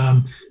world.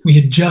 We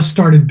had just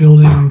started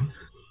building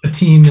a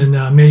team in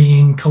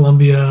Medellin,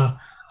 Colombia.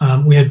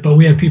 We had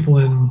people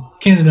in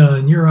Canada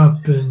and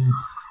Europe and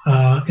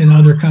in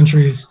other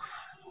countries.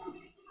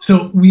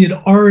 So we had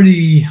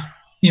already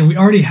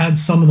had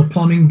some of the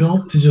plumbing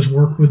built to just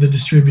work with a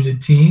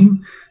distributed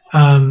team.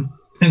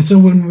 And so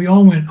when we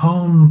all went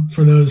home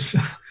for those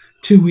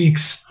 2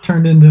 weeks,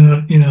 turned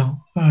into,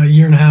 a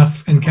year and a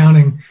half and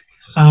counting,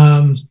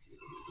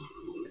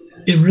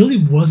 it really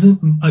wasn't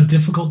a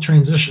difficult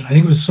transition. I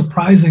think it was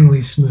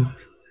surprisingly smooth.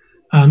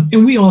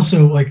 And we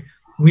also,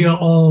 we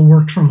all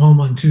worked from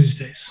home on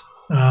Tuesdays.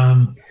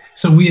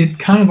 So we had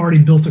kind of already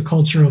built a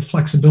culture of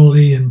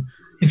flexibility. And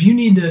if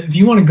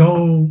you want to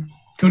go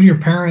to your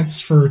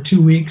parents for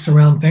 2 weeks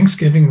around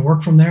Thanksgiving and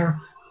work from there,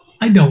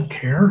 I don't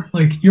care.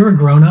 You're a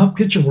grown up,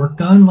 get your work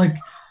done.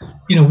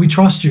 We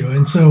trust you.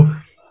 And so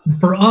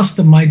for us,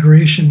 the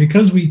migration,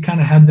 because we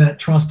kind of had that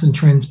trust and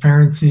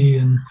transparency,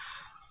 and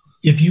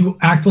if you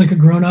act like a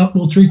grown up,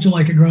 we'll treat you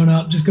like a grown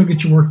up. Just go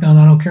get your work done.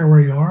 I don't care where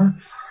you are.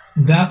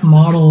 That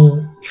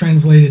model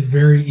translated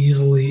very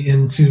easily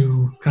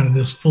into kind of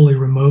this fully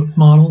remote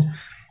model.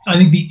 I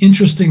think the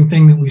interesting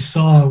thing that we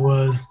saw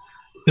was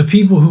the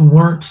people who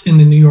weren't in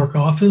the New York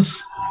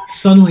office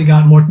suddenly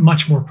got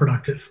much more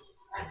productive.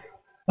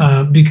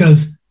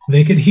 Because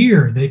they could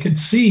hear, they could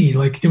see,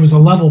 it was a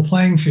level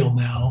playing field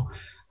now.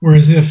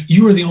 Whereas if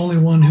you were the only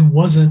one who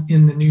wasn't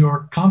in the New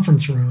York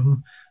conference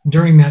room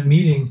during that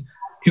meeting,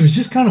 it was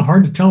just kind of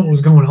hard to tell what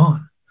was going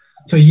on.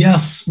 So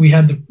yes, we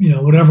had the,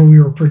 whatever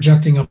we were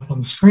projecting up on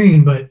the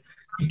screen, but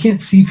you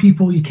can't see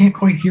people, you can't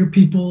quite hear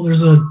people.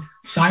 There's a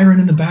siren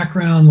in the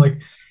background.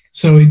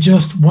 So it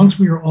just, once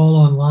we were all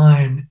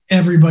online,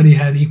 everybody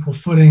had equal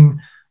footing.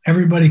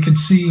 Everybody could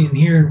see and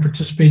hear and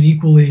participate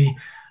equally.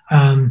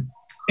 And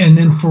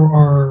then for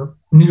our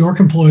New York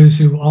employees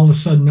who all of a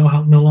sudden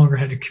no longer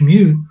had to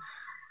commute,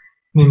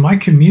 I mean, my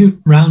commute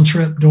round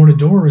trip door to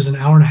door is an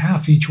hour and a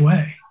half each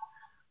way.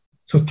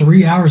 So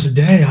 3 hours a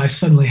day, I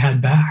suddenly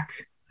had back,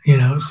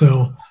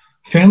 so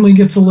family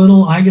gets a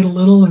little, I get a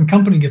little, and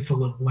company gets a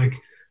little.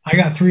 I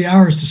got 3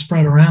 hours to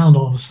spread around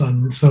all of a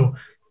sudden. So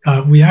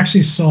we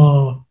actually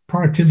saw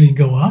productivity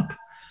go up.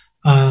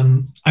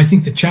 I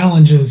think the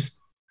challenge is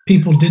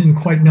people didn't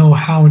quite know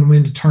how and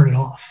when to turn it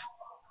off.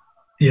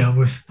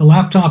 With the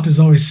laptop is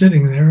always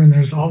sitting there and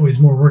there's always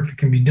more work that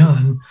can be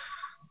done.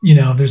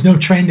 There's no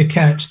train to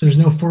catch. There's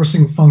no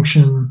forcing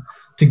function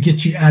to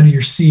get you out of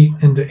your seat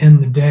and to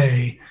end the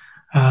day.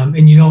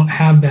 And you don't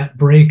have that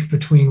break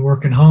between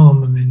work and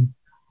home. I mean,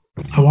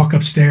 I walk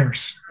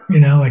upstairs,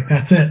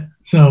 that's it.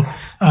 So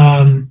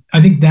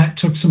I think that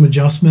took some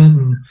adjustment,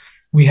 and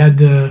we had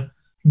to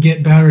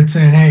get better at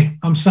saying, hey,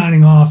 I'm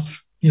signing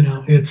off.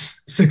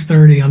 It's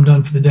 6:30. I'm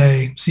done for the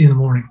day. See you in the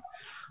morning.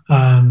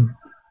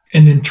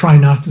 And then try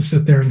not to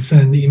sit there and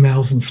send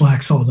emails and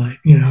Slacks all night,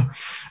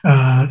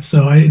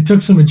 So it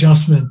took some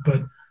adjustment,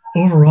 but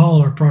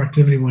overall our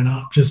productivity went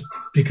up just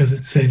because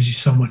it saves you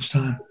so much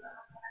time.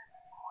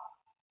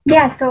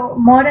 Yeah, so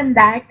more on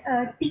that,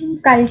 team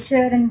culture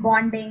and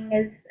bonding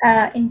is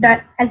an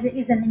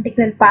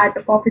integral part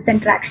of office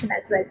interaction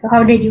as well. So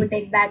how did you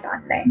take that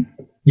online?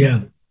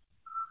 Yeah.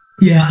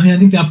 I mean, I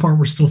think that part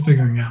we're still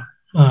figuring out.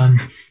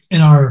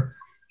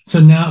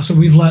 So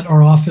we've let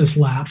our office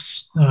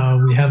lapse.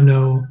 We have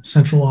no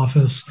central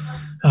office.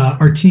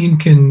 Our team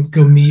can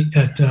go meet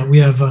at. We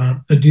have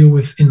a deal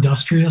with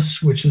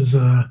Industrious, which is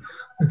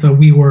it's a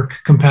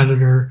WeWork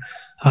competitor.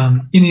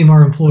 Any of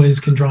our employees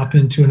can drop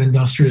into an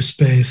Industrious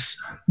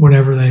space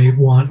whenever they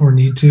want or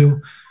need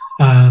to.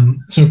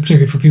 So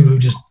particularly for people who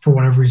just, for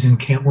whatever reason,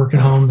 can't work at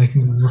home, they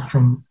can work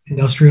from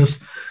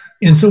Industrious.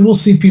 And so we'll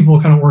see people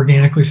kind of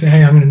organically say,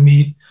 hey, I'm going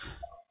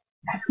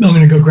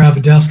to go grab a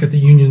desk at the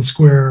Union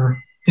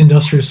Square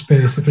Industrious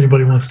space if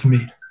anybody wants to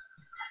meet.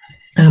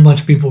 And a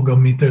bunch of people will go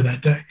meet there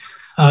that day.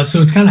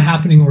 So it's kind of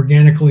happening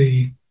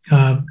organically,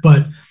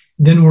 but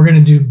then we're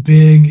going to do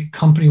big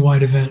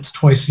company-wide events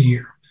twice a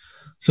year.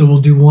 So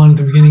we'll do one at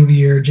the beginning of the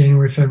year,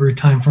 January, February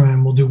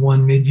timeframe. We'll do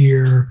one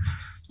mid-year,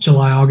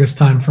 July, August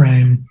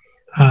timeframe.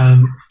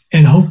 And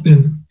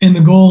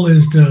the goal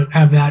is to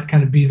have that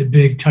kind of be the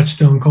big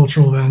touchstone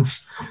cultural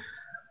events.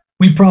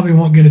 We probably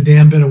won't get a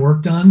damn bit of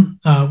work done,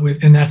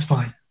 and that's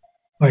fine.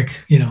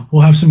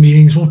 We'll have some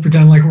meetings, we'll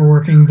pretend like we're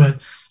working, but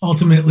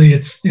ultimately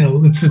it's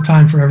a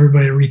time for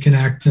everybody to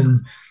reconnect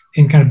and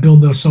kind of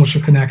build those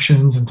social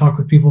connections and talk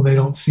with people they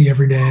don't see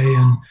every day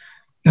and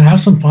have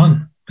some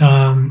fun.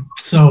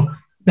 So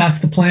that's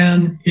the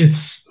plan.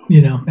 It's,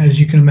 as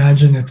you can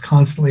imagine, it's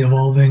constantly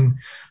evolving.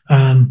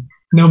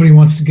 Nobody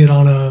wants to get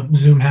on a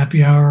Zoom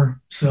happy hour.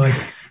 So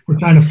we're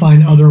trying to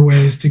find other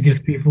ways to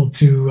get people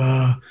to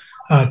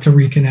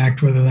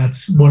reconnect, whether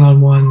that's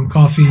one-on-one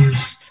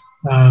coffees.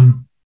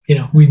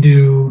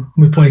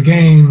 We play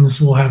games,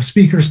 we'll have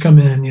speakers come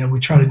in, we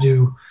try to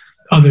do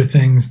other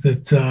things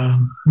that,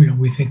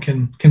 we think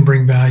can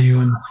bring value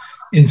and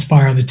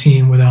inspire the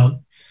team without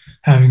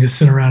having to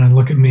sit around and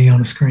look at me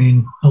on a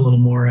screen a little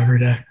more every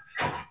day.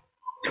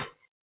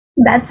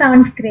 That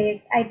sounds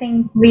great. I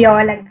think we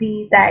all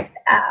agree that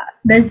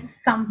there's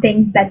some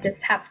things that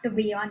just have to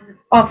be on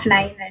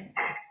offline and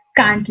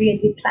can't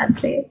really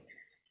translate.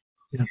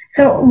 Yeah.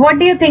 So what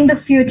do you think the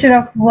future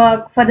of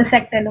work for the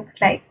sector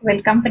looks like?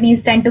 Will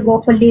companies tend to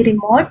go fully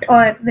remote,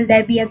 or will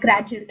there be a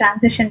gradual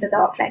transition to the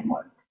offline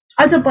mode?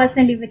 Also,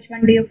 personally, which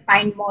one do you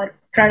find more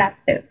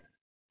productive?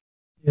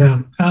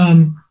 Yeah.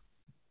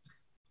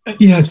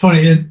 It's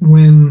funny.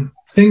 When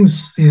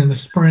things in the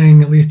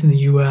spring, at least in the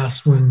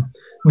US, when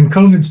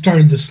COVID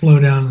started to slow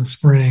down in the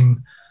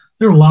spring,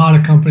 there were a lot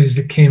of companies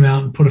that came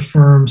out and put a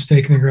firm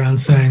stake in the ground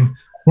saying,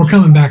 we're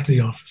coming back to the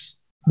office.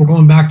 We're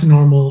going back to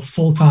normal,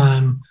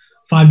 full-time,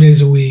 5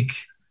 days a week.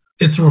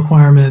 It's a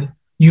requirement.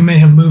 You may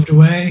have moved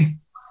away.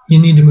 You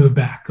need to move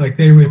back.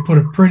 They would put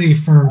a pretty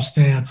firm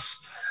stance.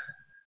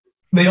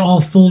 They all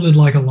folded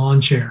like a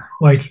lawn chair.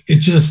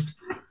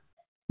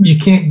 You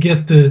can't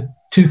get the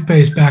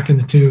toothpaste back in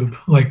the tube.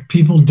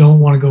 People don't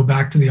want to go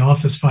back to the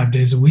office 5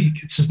 days a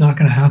week. It's just not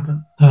going to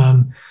happen.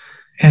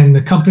 And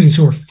the companies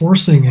who are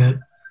forcing it,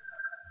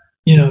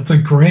 it's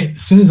great.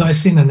 As soon as I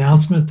see an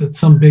announcement that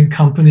some big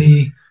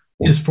company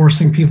is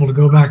forcing people to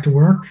go back to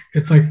work,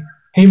 it's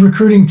hey,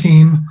 recruiting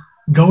team,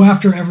 go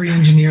after every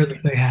engineer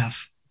that they have.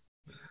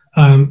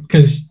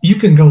 Because you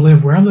can go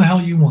live wherever the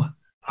hell you want.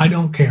 I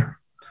don't care.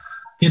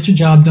 Get your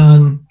job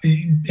done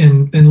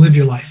and live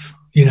your life.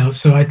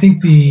 So I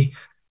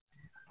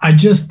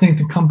just think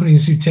the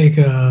companies who take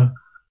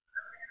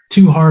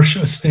too harsh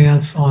a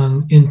stance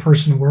on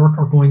in-person work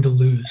are going to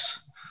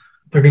lose.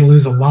 They're going to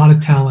lose a lot of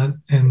talent,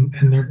 and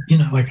they're,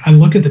 like, I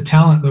look at the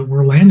talent that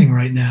we're landing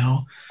right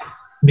now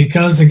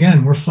because,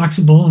 again, we're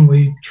flexible and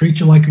we treat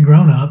you like a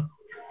grown up.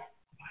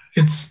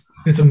 It's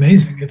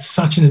amazing. It's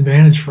such an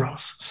advantage for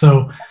us.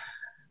 So,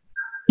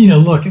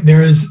 look,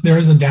 there is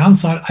a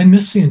downside. I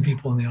miss seeing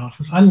people in the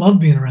office. I love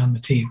being around the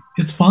team.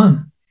 It's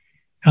fun.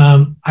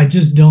 I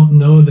just don't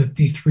know that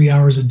the 3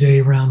 hours a day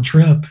round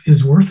trip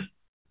is worth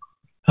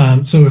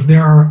it. So if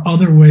there are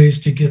other ways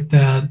to get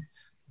that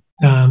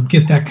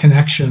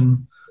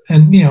connection,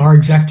 and our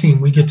exec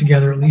team, we get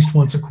together at least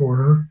once a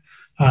quarter.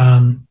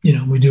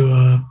 We do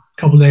a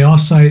couple day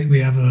offsite.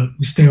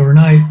 We stay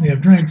overnight. We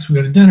have drinks. We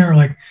go to dinner.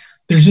 Like,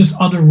 there's just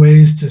other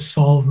ways to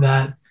solve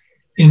that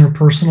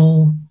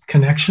interpersonal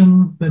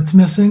connection that's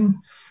missing,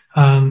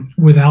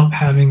 without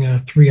having a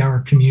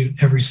 3-hour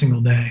commute every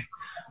single day.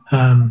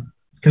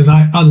 Because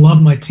I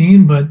love my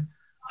team, but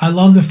I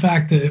love the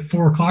fact that at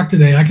 4:00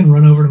 today, I can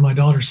run over to my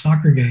daughter's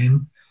soccer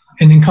game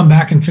and then come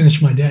back and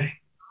finish my day.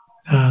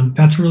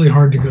 That's really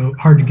hard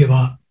to give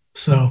up.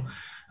 So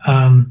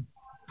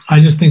I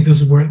just think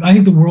this is where I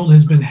think the world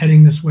has been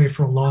heading this way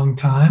for a long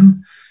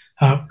time.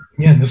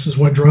 Again, this is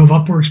what drove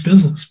Upwork's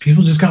business.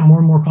 People just got more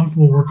and more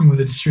comfortable working with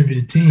a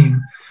distributed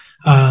team.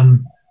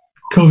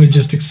 COVID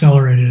just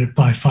accelerated it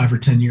by 5 or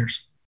 10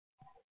 years.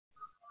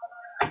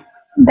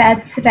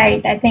 That's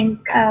right. I think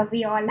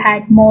we all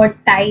had more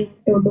time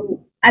to do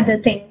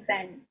other things,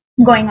 and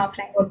going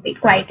offline would be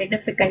quite a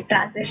difficult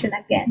transition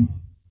again.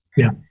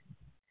 Yeah.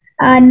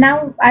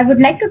 Now, I would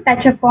like to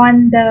touch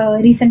upon the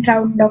recent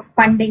round of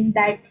funding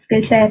that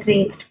Skillshare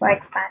raised for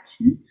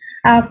expansion,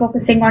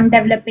 focusing on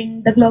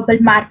developing the global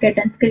market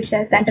and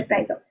Skillshare's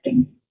enterprise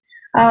offering.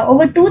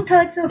 Over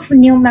 2/3 of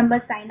new member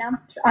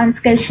signups on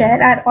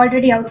Skillshare are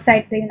already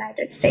outside the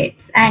United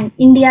States, and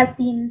India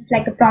seems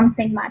like a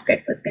promising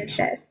market for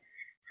Skillshare.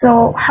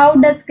 So how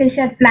does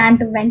Skillshare plan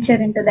to venture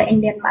into the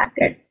Indian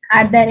market?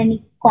 Are there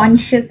any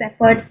conscious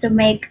efforts to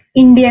make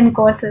Indian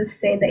courses,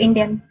 say the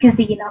Indian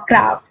cuisine or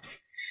crafts,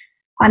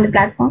 on the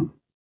platform?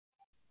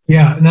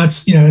 Yeah, and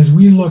that's, as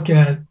we look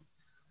at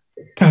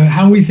kind of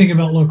how we think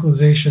about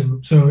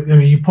localization. So,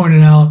 you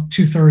pointed out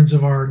 2/3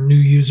 of our new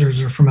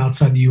users are from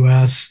outside the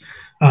US.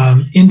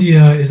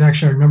 India is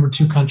actually our number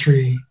 2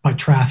 country by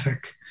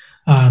traffic.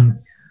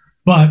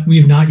 But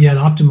we've not yet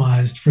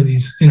optimized for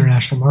these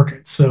international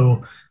markets.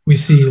 So we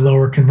see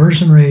lower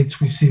conversion rates,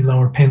 we see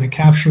lower payment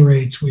capture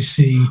rates, we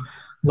see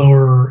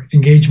lower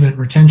engagement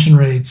retention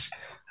rates.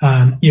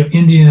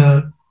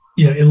 India,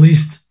 at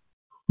least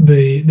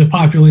the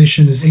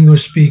population is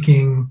English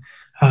speaking.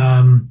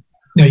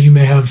 Now you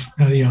may have,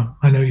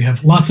 I know you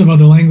have lots of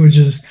other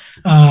languages,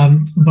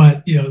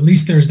 but at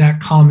least there's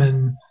that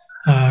common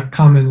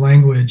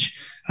language.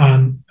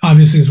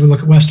 Obviously, as we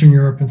look at Western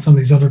Europe and some of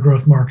these other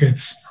growth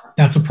markets,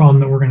 that's a problem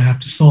that we're going to have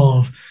to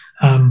solve.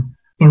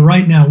 But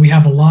right now, we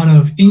have a lot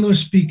of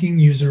English-speaking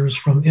users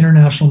from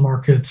international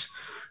markets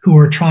who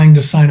are trying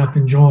to sign up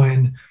and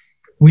join.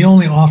 We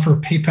only offer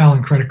PayPal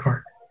and credit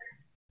card.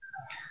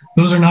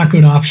 Those are not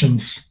good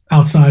options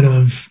outside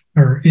of,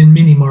 or in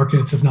many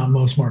markets, if not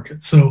most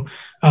markets. So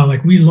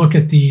like we look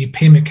at the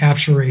payment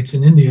capture rates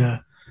in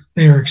India,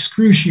 they are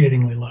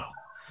excruciatingly low.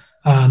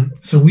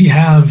 So we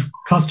have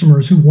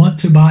customers who want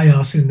to buy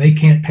us and they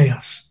can't pay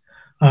us.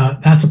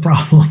 That's a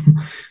problem.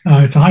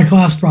 It's a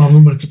high-class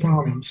problem, but it's a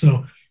problem.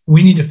 So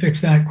we need to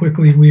fix that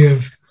quickly. We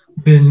have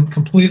been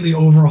completely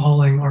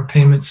overhauling our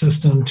payment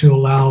system to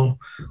allow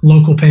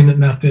local payment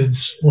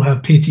methods. We'll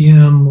have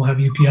Paytm, we'll have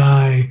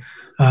UPI,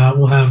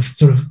 we'll have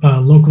sort of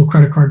local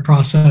credit card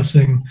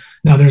processing.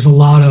 Now, there's a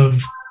lot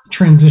of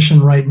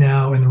transition right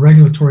now in the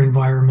regulatory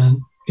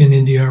environment in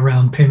India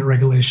around payment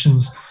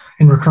regulations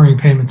and recurring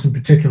payments in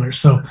particular.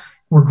 So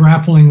we're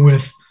grappling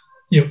with,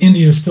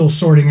 India is still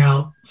sorting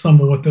out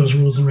some of what those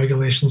rules and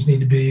regulations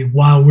need to be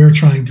while we're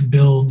trying to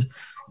build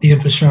the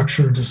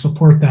infrastructure to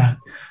support that.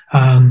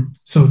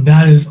 So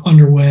that is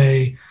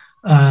underway.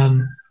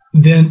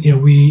 Then,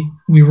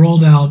 we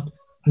rolled out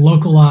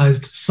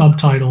localized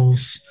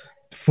subtitles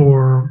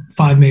for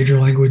 5 major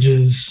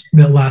languages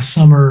that last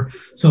summer.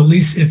 So at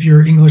least if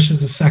your English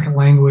is a second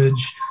language,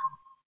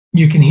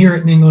 you can hear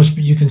it in English,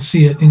 but you can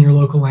see it in your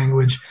local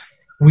language.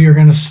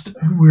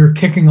 We're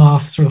kicking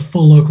off sort of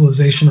full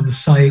localization of the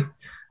site.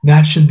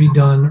 That should be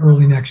done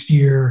early next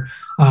year.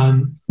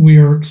 We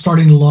are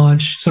starting to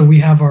launch. So we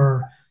have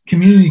our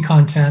community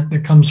content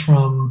that comes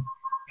from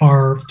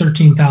our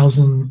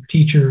 13,000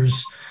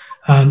 teachers.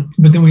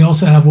 But then we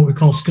also have what we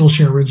call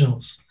Skillshare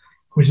Originals,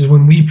 which is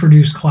when we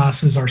produce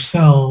classes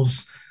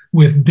ourselves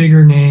with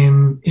bigger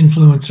name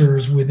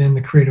influencers within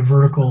the creative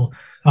vertical.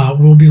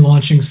 We'll be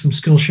launching some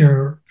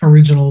Skillshare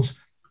Originals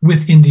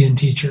with Indian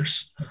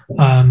teachers.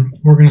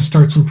 We're going to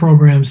start some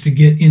programs to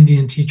get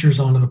Indian teachers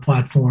onto the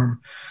platform.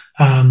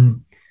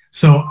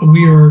 So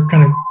we are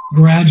kind of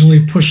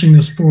gradually pushing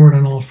this forward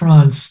on all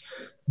fronts.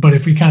 But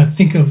if we kind of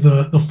think of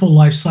the full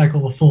life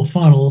cycle, the full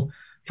funnel,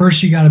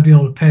 first you got to be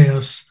able to pay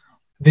us.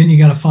 Then you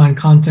got to find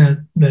content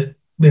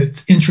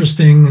that's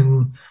interesting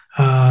and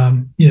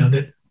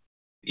that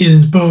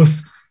is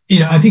both.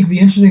 I think the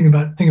interesting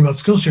thing about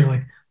Skillshare,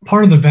 like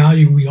part of the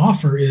value we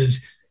offer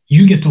is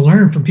you get to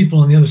learn from people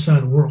on the other side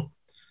of the world.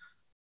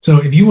 So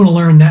if you want to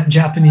learn that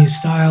Japanese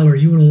style, or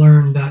you want to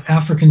learn that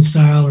African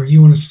style, or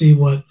you want to see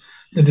what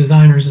the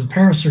designers in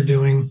Paris are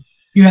doing,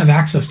 you have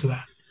access to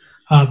that.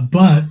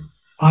 But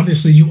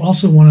obviously, you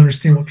also want to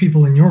understand what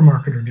people in your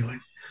market are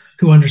doing,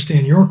 who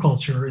understand your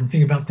culture and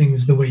think about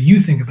things the way you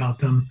think about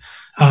them.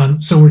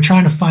 So we're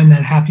trying to find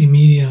that happy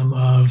medium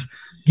of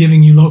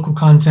giving you local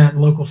content,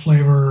 local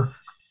flavor,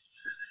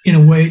 in a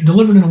way,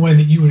 delivered in a way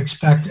that you would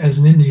expect as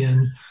an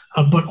Indian,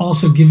 but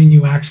also giving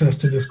you access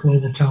to this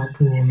global talent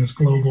pool and this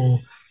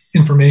global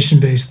information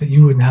base that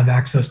you wouldn't have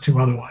access to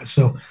otherwise.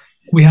 So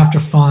we have to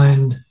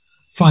find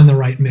the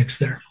right mix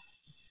there.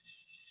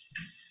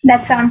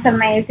 That sounds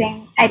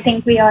amazing. I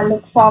think we all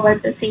look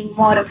forward to seeing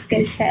more of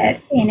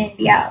Skillshare in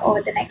India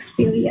over the next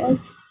few years.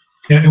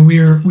 Yeah, and we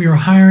are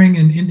hiring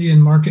an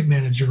Indian market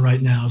manager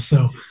right now.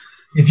 So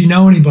if you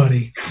know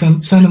anybody,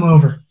 send them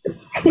over.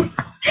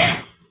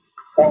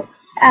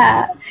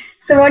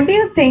 So what do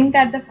you think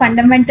are the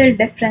fundamental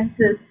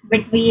differences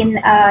between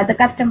the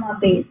customer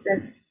base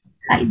in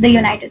the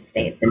United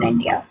States and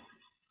India?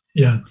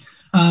 Yeah,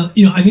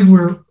 I think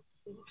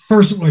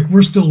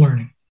we're still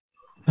learning.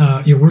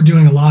 We're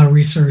doing a lot of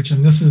research,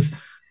 and this is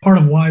part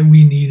of why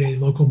we need a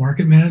local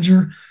market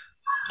manager.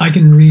 I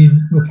can read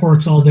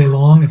reports all day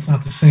long. It's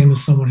not the same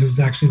as someone who's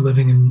actually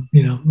living in,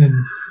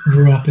 and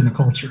grew up in the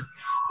culture.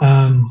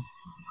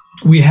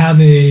 We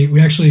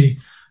actually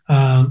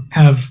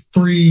have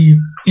 3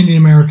 Indian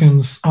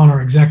Americans on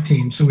our exec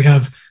team, so we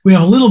have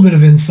a little bit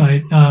of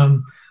insight.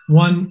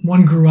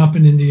 One grew up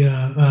in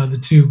India, the other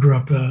 2 grew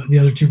up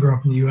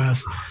in the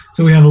U.S.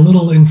 So we have a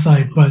little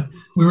insight, but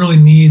we really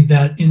need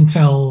that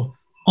intel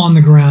on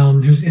the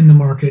ground, who's in the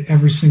market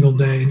every single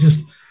day, and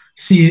just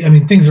see. I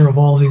mean, things are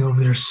evolving over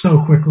there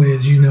so quickly,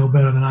 as you know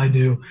better than I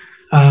do.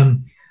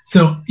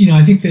 So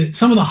I think that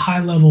some of the high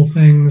level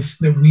things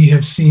that we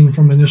have seen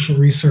from initial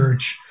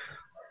research,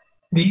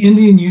 the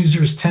Indian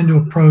users tend to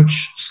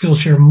approach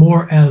Skillshare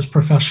more as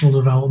professional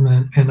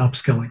development and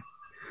upskilling.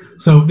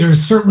 So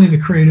there's certainly the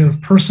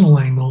creative personal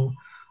angle,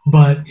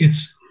 but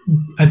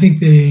I think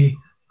the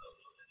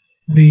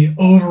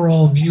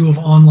overall view of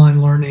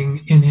online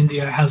learning in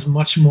India has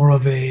much more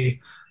of an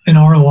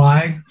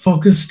ROI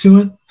focus to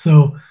it.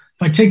 So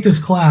if I take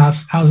this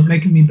class, how's it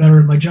making me better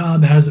at my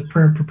job? How does it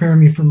prepare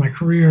me for my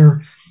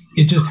career?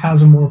 It just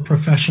has a more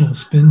professional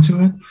spin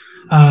to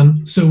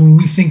it. So when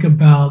we think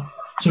about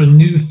sort of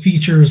new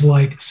features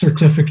like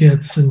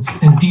certificates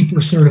and deeper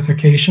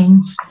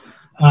certifications,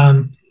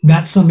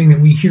 that's something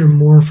that we hear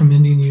more from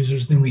Indian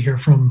users than we hear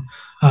from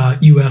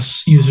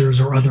US users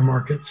or other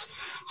markets.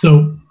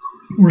 So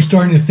we're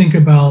starting to think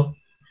about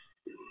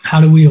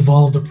how do we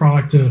evolve the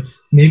product to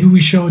maybe we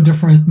show a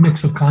different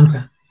mix of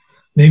content.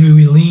 Maybe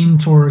we lean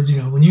towards,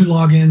 when you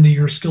log into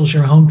your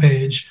Skillshare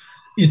homepage,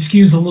 it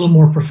skews a little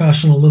more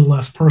professional, a little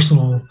less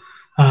personal.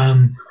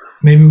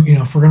 Maybe,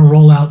 if we're going to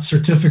roll out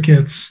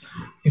certificates,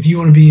 if you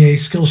want to be a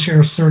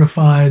Skillshare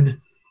certified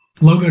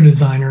logo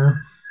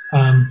designer,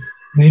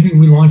 maybe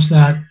we launch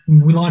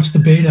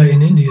the beta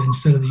in India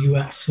instead of the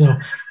US. So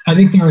I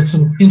think there are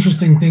some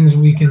interesting things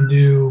we can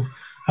do,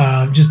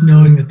 just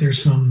knowing that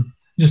there's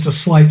just a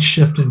slight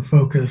shift in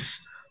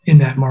focus in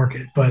that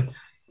market. But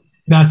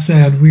that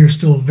said, we are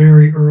still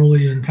very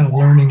early in kind of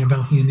learning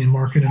about the Indian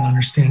market and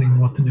understanding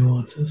what the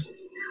nuance is.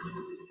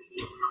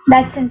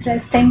 That's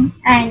interesting.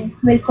 And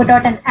we'll put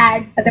out an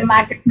ad for the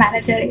market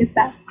manager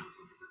ASAP.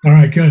 All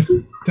right, good.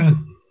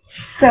 Done.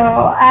 So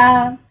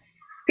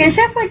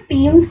Skillshare for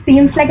Teams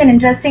seems like an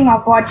interesting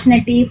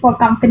opportunity for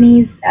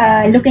companies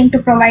looking to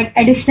provide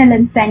additional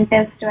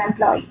incentives to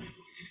employees.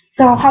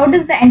 So how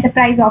does the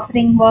enterprise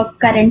offering work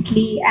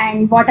currently,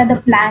 and what are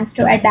the plans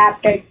to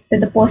adapt it to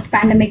the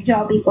post-pandemic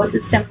job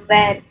ecosystem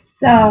where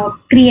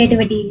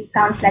creativity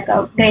sounds like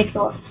a great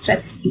source of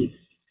stress relief?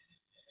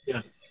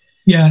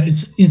 Yeah,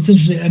 it's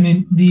interesting. I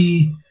mean,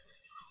 the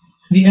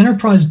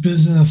enterprise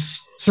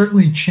business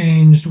certainly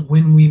changed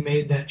when we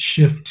made that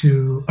shift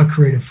to a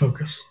creative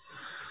focus,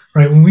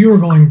 right? When we were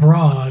going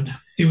broad,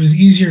 it was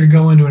easier to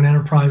go into an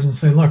enterprise and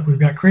say, look, we've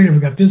got creative,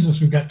 we've got business,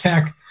 we've got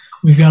tech,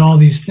 we've got all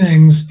these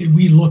things.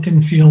 We look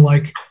and feel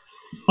like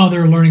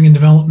other learning and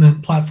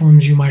development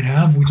platforms you might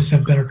have. We just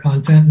have better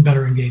content and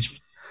better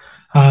engagement.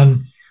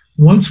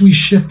 Once we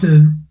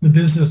shifted the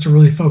business to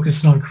really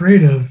focus on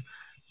creative,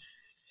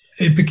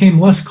 it became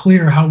less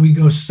clear how we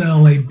go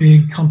sell a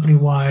big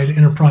company-wide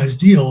enterprise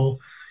deal.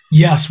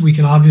 Yes, we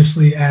can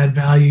obviously add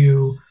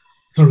value,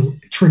 sort of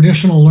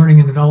traditional learning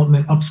and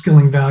development,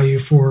 upskilling value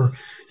for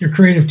your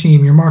creative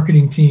team, your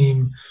marketing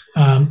team,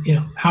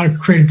 how to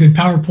create a good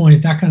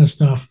PowerPoint, that kind of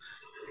stuff.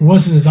 It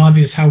wasn't as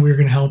obvious how we were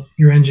going to help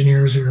your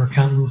engineers or your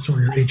accountants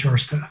or your HR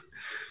staff.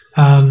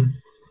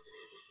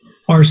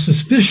 Our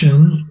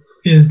suspicion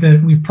is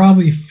that we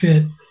probably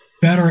fit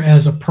better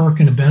as a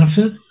perk and a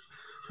benefit,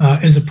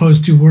 as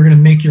opposed to we're going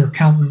to make your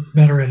accountant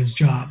better at his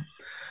job.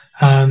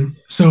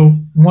 So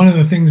one of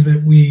the things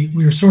that we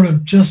were sort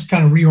of just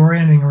kind of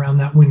reorienting around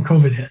that when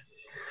COVID hit.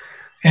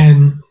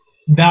 And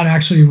that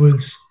actually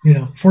was,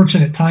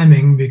 fortunate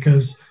timing,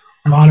 because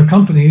a lot of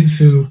companies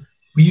who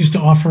we used to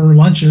offer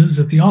lunches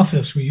at the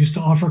office. We used to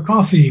offer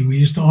coffee. We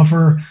used to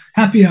offer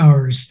happy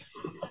hours.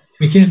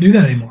 We can't do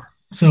that anymore.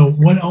 So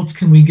what else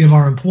can we give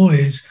our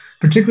employees,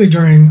 particularly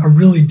during a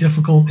really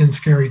difficult and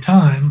scary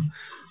time,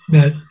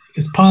 that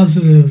is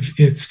positive,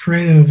 it's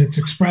creative, it's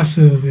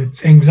expressive,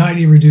 it's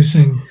anxiety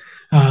reducing.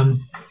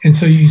 And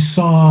so you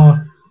saw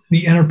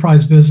the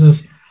enterprise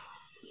business,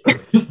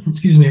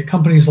 excuse me, at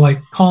companies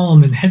like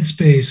Calm and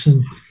Headspace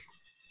and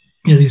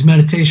these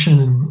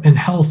meditation and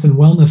health and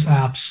wellness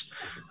apps.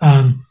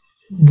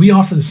 We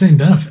offer the same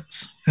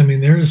benefits. I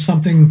mean, there is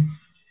something,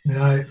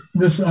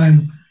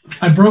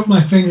 I broke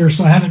my finger,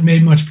 so I haven't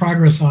made much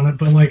progress on it,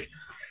 but like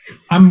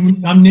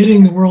I'm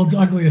knitting the world's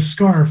ugliest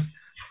scarf,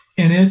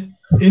 and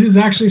it is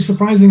actually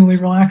surprisingly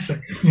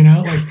relaxing,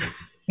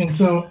 and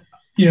so,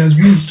 as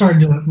we started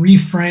to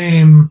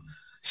reframe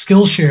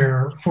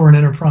Skillshare for an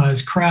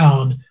enterprise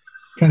crowd,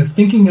 kind of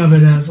thinking of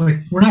it as like,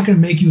 we're not going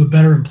to make you a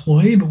better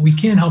employee, but we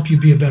can help you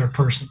be a better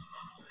person.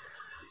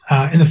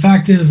 And the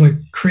fact is, like,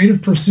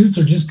 creative pursuits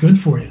are just good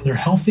for you. They're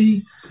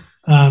healthy.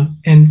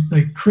 And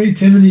like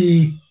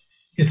creativity,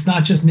 it's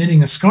not just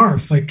knitting a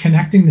scarf, like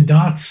connecting the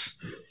dots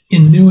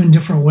in new and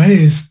different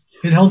ways.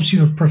 It helps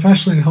you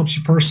professionally, it helps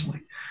you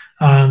personally.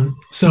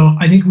 So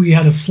I think we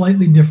had a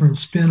slightly different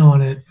spin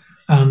on it.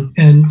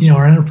 And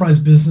our enterprise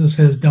business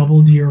has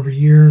doubled year over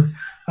year.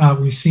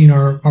 We've seen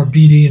our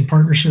BD and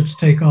partnerships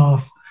take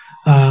off.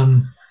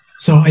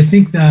 So I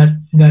think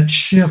that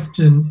shift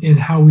in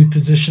how we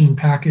position and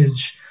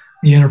package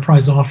the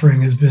enterprise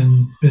offering has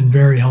been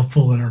very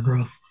helpful in our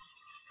growth.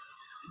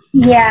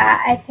 Yeah,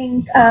 I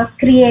think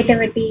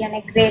creativity and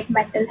a great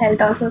mental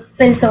health also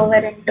spills over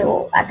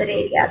into other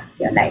areas of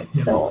your life.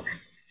 Yeah. So,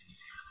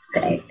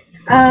 great.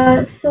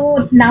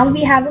 So now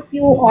we have a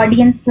few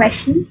audience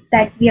questions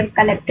that we have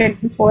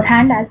collected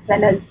beforehand as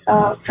well as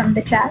from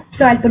the chat.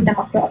 So I'll put them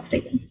across to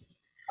you.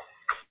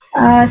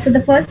 So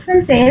the first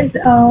one says,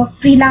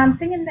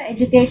 freelancing in the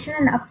education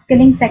and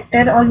upskilling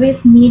sector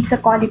always needs a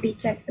quality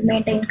check to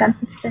maintain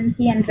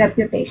consistency and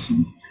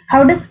reputation.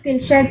 How does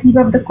Skillshare keep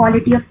up the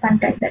quality of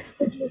content that's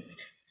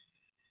produced?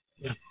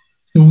 Yeah.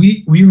 So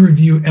we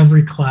review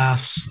every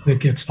class that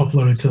gets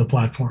uploaded to the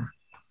platform.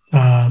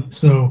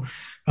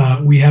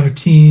 We have a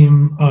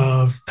team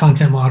of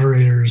content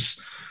moderators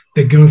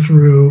that go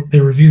through, they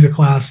review the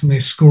class, and they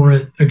score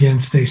it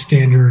against a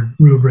standard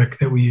rubric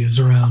that we use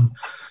around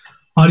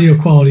audio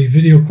quality,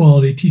 video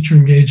quality, teacher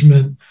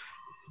engagement,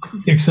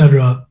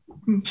 etc.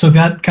 So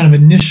that kind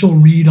of initial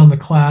read on the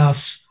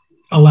class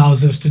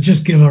allows us to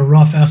just give a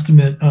rough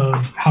estimate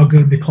of how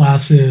good the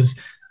class is.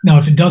 Now,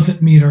 if it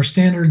doesn't meet our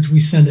standards, we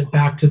send it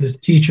back to the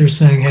teacher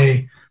saying,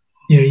 hey,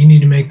 you need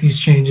to make these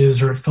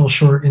changes, or it fell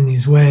short in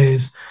these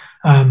ways.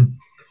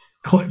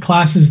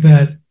 Classes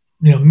that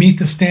meet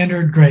the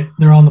standard, great,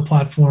 they're on the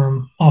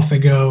platform, off they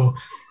go.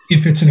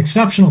 If it's an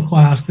exceptional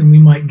class, then we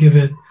might give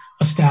it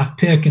a staff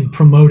pick and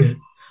promote it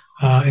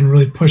and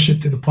really push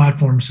it to the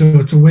platform. So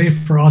it's a way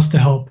for us to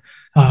help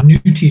new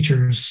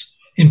teachers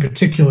in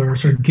particular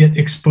sort of get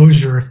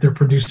exposure if they're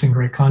producing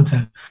great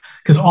content.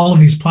 Because all of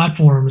these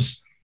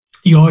platforms,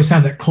 you always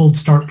have that cold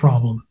start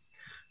problem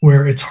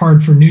where it's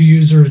hard for new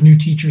users, new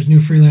teachers, new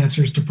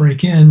freelancers to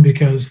break in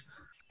because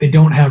they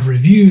don't have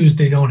reviews,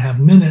 they don't have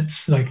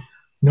minutes, like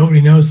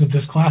nobody knows that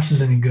this class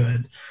is any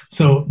good.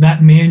 So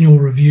that manual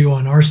review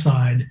on our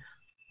side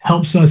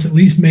helps us at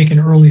least make an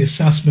early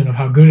assessment of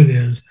how good it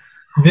is.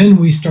 Then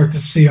we start to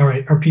see, all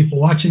right, are people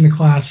watching the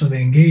class? Are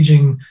they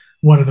engaging?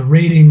 What are the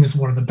ratings?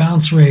 What are the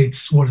bounce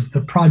rates? What is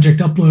the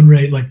project upload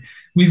rate? Like,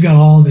 we've got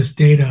all this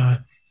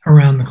data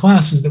around the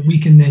classes that we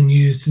can then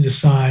use to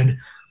decide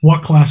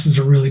what classes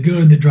are really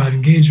good, that drive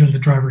engagement, that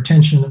drive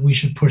retention, that we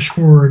should push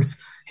forward,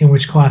 and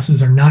which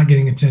classes are not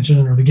getting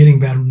attention or they're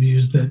getting bad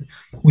reviews that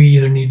we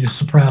either need to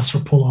suppress or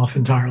pull off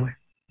entirely.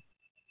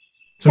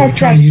 So we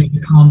try to use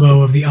the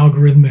combo of the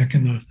algorithmic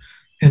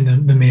and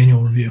the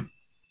manual review.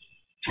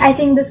 I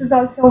think this is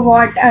also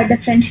what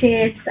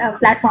differentiates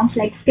platforms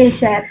like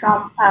Skillshare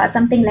from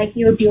something like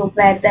YouTube,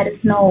 where there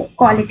is no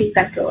quality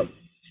control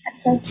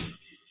as such.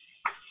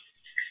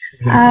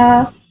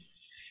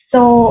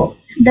 So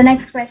the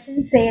next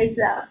question says,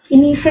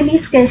 initially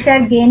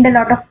Skillshare gained a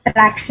lot of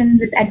traction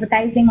with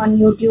advertising on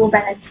YouTube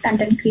and its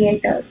content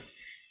creators.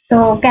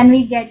 So can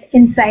we get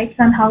insights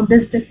on how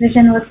this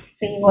decision was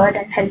favored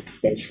and helped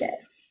Skillshare?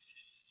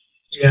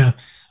 Yeah,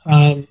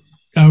 I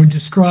would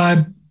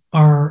describe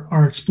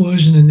our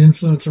explosion in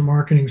influencer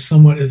marketing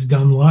somewhat as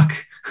dumb luck.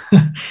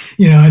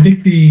 I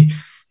think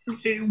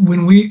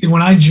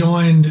when I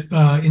joined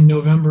in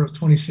November of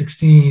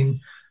 2016,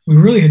 we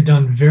really had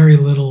done very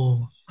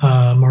little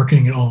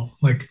marketing at all.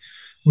 Like,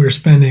 we were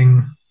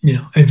spending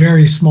a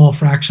very small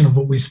fraction of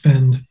what we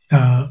spend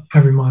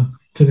every month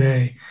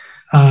today.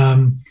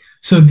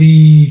 So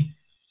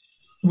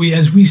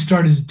as we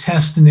started to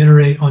test and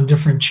iterate on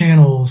different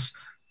channels,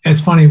 it's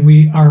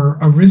funny, our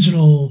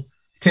original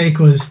take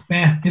was,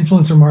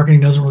 influencer marketing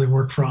doesn't really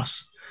work for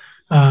us.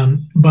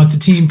 But the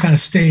team kind of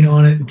stayed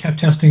on it and kept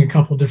testing a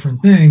couple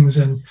different things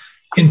and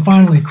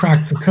finally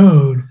cracked the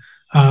code.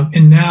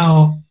 And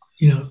now,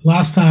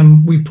 last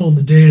time we pulled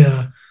the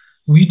data,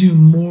 we do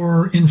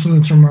more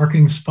influencer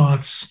marketing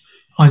spots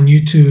on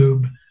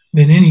YouTube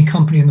than any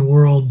company in the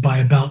world by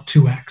about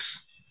 2x.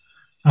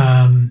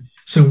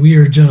 So we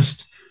are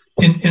just,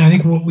 and I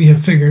think what we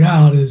have figured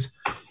out is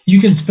you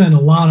can spend a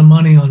lot of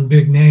money on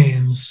big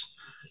names,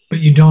 but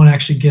you don't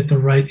actually get the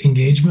right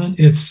engagement.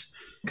 It's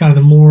kind of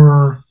the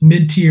more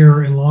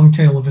mid-tier and long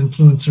tail of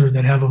influencer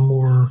that have a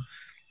more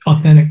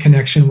authentic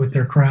connection with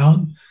their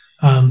crowd.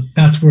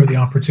 That's where the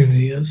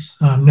opportunity is.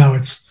 Now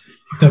it's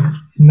a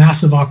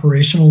massive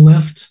operational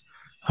lift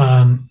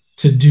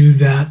to do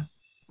that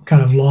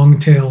kind of long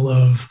tail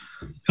of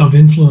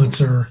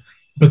influencer,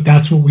 but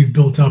that's what we've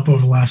built up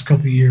over the last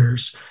couple of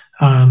years.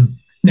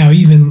 Now,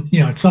 even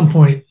at some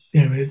point,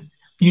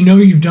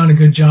 you've done a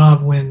good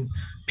job when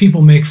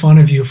people make fun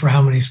of you for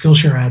how many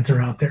Skillshare ads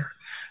are out there.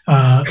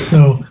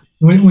 So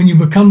when you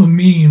become a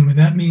meme,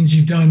 that means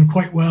you've done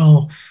quite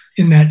well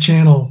in that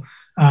channel.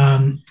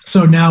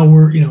 So now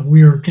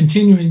we are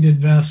continuing to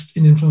invest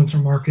in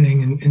influencer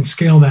marketing and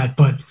scale that,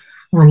 but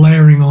we're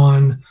layering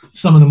on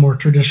some of the more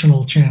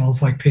traditional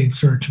channels like paid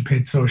search and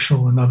paid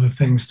social and other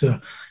things to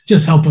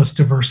just help us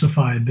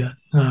diversify a bit,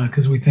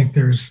 because we think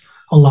there's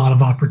a lot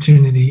of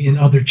opportunity in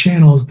other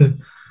channels that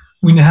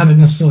we haven't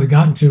necessarily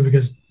gotten to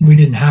because we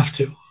didn't have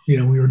to.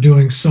 We were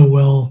doing so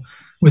well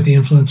with the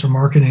influencer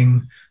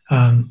marketing.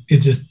 It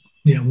just,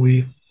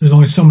 there's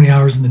only so many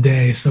hours in the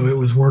day, so it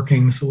was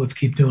working. So let's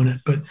keep doing it.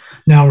 But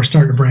now we're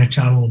starting to branch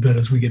out a little bit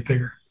as we get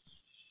bigger.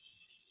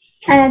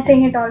 And I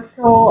think it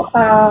also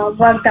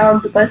worked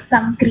out because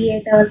some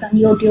creators on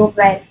YouTube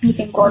were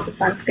teaching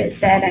courses on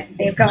Skillshare and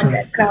they brought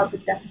their crowd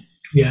with them.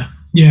 Yeah,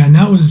 and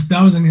that was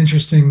an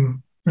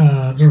interesting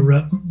sort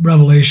of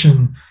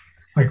revelation.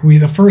 Like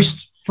the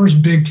first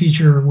big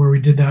teacher where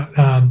we did that,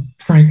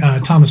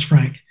 Thomas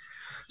Frank.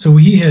 So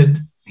he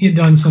had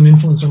done some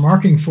influencer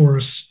marketing for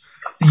us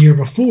the year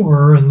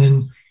before, and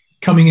then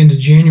coming into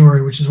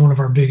January, which is one of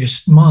our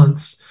biggest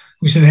months,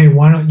 we said, hey,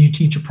 why don't you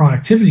teach a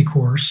productivity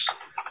course?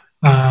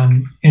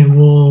 And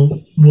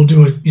we'll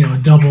do a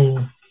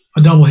double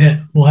hit.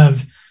 We'll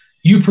have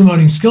you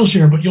promoting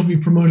Skillshare, but you'll be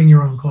promoting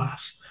your own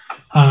class.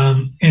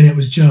 And it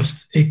was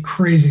just a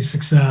crazy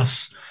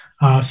success.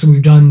 So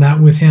we've done that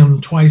with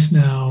him twice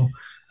now,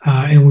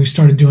 and we've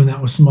started doing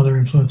that with some other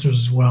influencers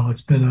as well.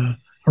 It's been a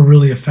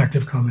really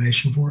effective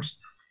combination for us.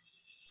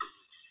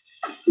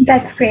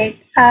 That's great.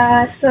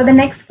 So the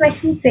next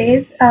question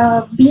says,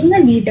 being a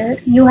leader,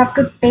 you have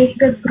to take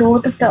the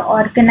growth of the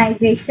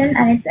organization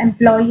and its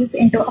employees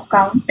into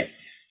account.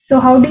 So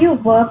how do you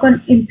work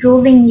on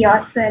improving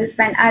yourself,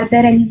 and are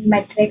there any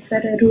metrics or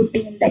a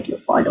routine that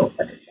you follow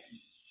for this?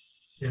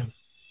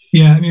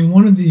 Yeah. I mean,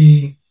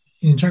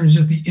 in terms of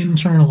just the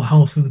internal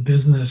health of the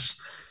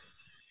business,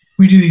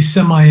 we do these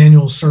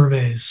semi-annual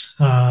surveys,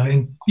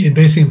 and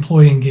basically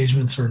employee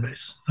engagement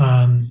surveys.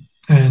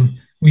 And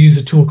we use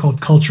a tool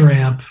called Culture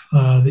Amp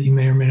that you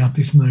may or may not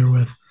be familiar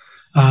with.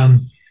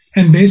 And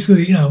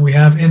basically, we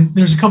have, and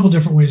there's a couple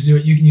different ways to do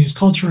it. You can use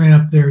Culture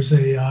Amp. There's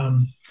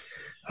I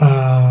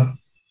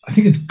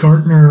think it's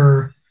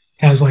Gartner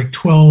has like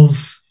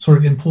 12 sort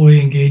of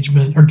employee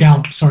engagement, or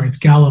Gallup, sorry, it's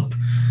Gallup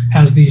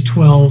has these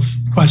 12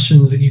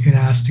 questions that you can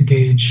ask to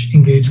gauge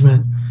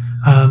engagement.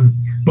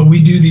 But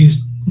we do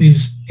these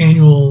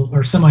annual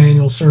or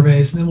semi-annual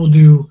surveys, and then we'll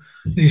do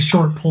these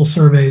short pull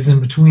surveys in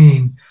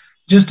between,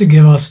 just to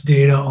give us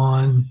data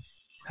on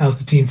how's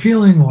the team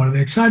feeling, what are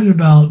they excited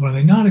about, what are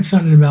they not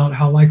excited about,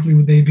 how likely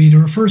would they be to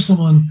refer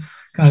someone,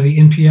 kind of the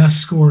NPS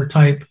score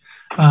type.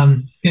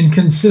 And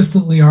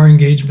consistently our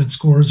engagement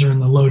scores are in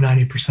the low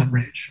 90%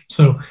 range.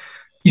 So,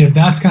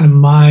 that's kind of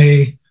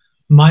my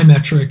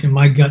metric and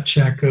my gut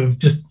check of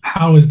just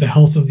how is the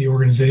health of the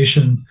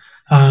organization.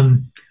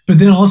 But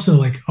then also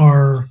like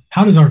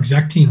how does our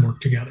exec team work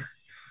together?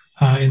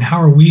 And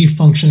how are we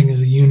functioning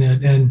as a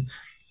unit? And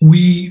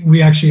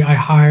I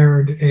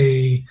hired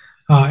an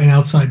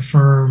outside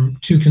firm,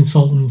 2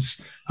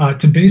 consultants,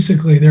 to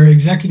basically, they're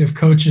executive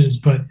coaches,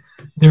 but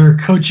they're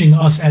coaching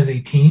us as a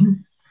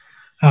team.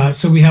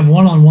 So we have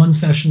one-on-one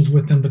sessions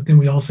with them, but then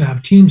we also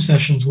have team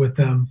sessions with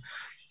them.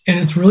 And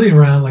it's really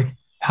around like,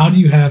 how do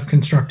you have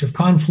constructive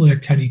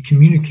conflict? How do you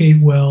communicate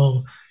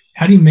well?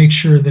 How do you make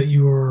sure that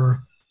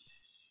you're,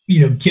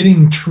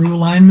 getting true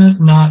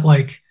alignment, not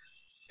like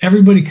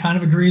everybody kind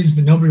of agrees,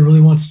 but nobody really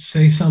wants to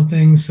say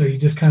something. So you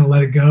just kind of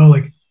let it go.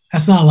 Like,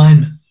 that's not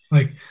alignment.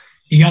 Like,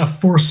 you got to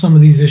force some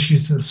of these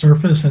issues to the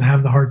surface and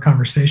have the hard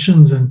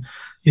conversations. And,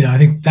 I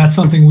think that's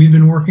something we've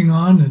been working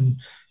on. And,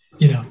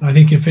 I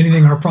think if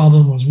anything, our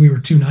problem was we were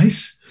too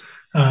nice,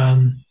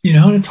 and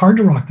it's hard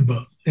to rock the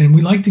boat, and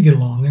we like to get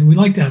along, and we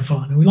like to have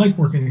fun, and we like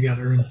working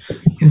together.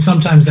 And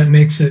sometimes that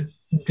makes it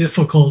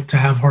difficult to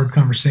have hard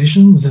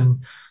conversations. And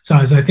so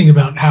as I think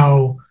about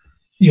how,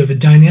 the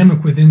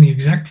dynamic within the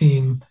exec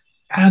team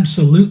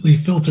absolutely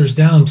filters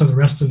down to the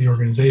rest of the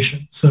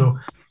organization. So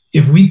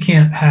if we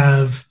can't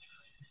have,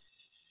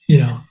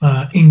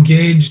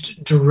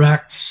 engaged,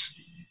 direct,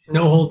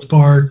 no holds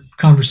barred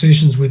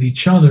conversations with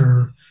each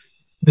other,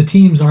 the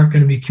teams aren't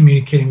going to be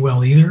communicating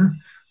well either.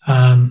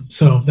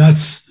 So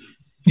that's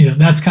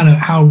that's kind of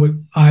how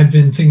I've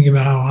been thinking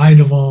about how I'd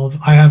evolve.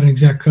 I have an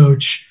exec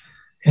coach,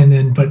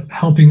 but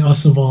helping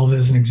us evolve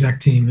as an exec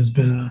team has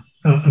been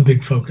a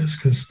big focus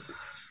because,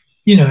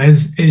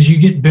 as you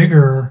get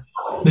bigger,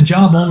 the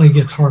job only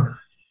gets harder,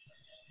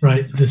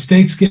 right? The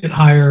stakes get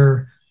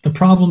higher, the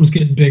problems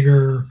get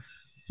bigger,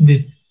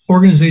 the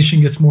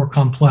organization gets more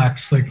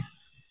complex. Like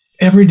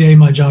every day,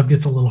 my job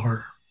gets a little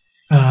harder.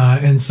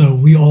 And so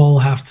we all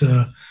have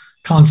to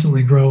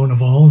constantly grow and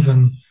evolve.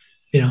 And,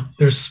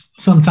 there's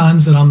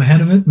sometimes that I'm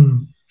ahead of it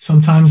and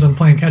sometimes I'm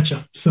playing catch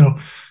up. So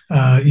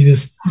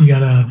you got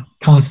to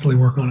constantly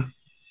work on it.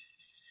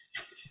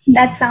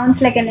 That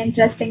sounds like an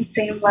interesting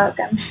framework.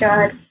 I'm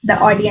sure the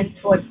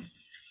audience would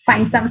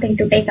find something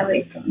to take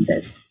away from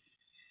this.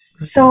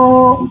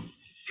 So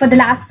for the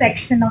last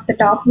section of the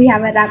talk, we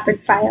have a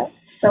rapid fire.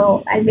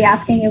 So I'll be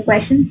asking you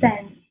questions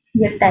and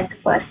you'll tell the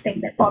first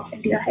thing that pops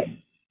into your head.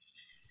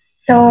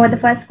 So the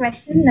first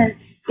question is,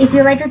 if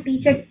you were to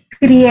teach a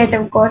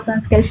creative course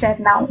on Skillshare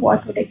now,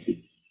 what would it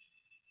be?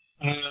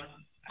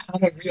 How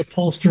to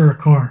reupholster a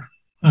car.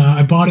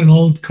 I bought an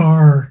old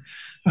car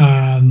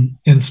and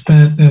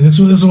spent, and this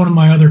is one of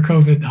my other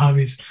COVID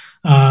hobbies,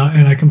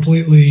 and I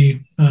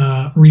completely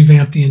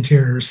revamped the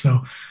interior.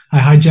 So I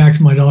hijacked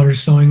my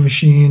daughter's sewing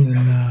machine,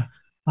 and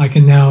I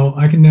can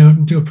now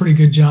do a pretty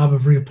good job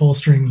of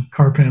reupholstering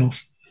car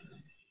panels.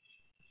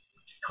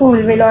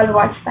 Cool, we'll all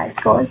watch that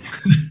course.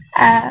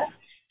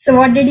 So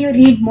what did you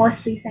read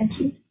most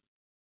recently?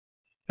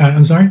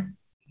 I'm sorry?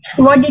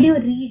 What did you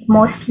read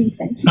most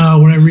recently?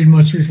 What I read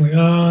most recently?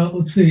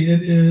 Let's see.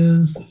 It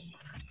is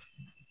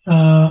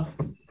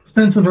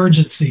Sense of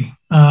Urgency.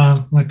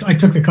 I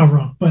took the cover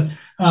off, but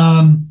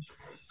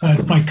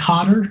by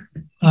Cotter.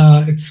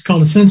 It's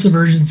called A Sense of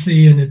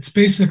Urgency, and it's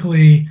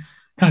basically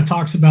kind of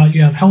talks about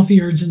you have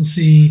healthy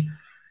urgency,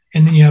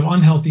 and then you have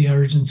unhealthy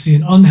urgency.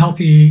 And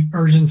unhealthy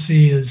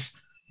urgency is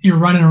you're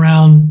running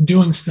around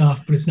doing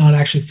stuff, but it's not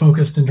actually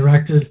focused and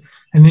directed.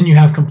 And then you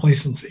have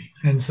complacency.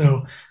 And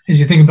so as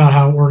you think about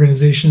how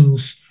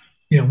organizations,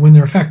 when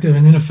they're effective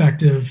and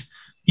ineffective,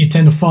 you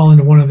tend to fall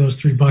into one of those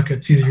three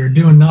buckets. Either you're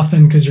doing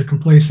nothing because you're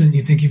complacent and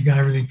you think you've got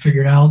everything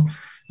figured out,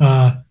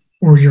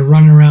 or you're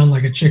running around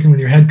like a chicken with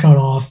your head cut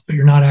off, but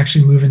you're not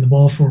actually moving the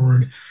ball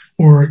forward,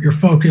 or you're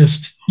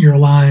focused, you're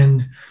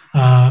aligned,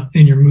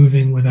 and you're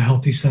moving with a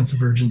healthy sense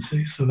of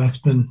urgency. So that's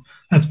been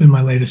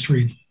my latest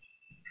read.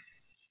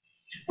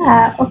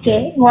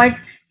 Okay,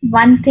 what's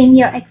one thing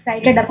you're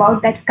excited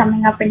about that's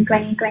coming up in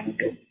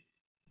 2022?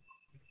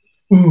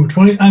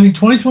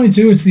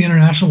 2022, it's the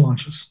international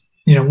launches.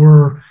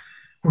 We're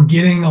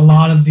getting a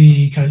lot of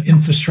the kind of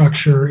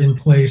infrastructure in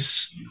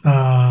place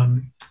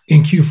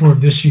in Q4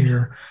 of this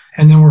year,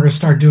 and then we're going to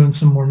start doing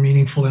some more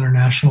meaningful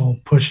international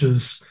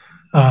pushes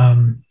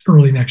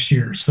early next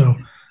year. So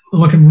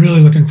really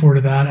looking forward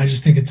to that. I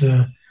just think it's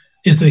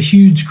a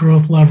huge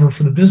growth lever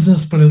for the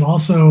business, but it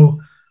also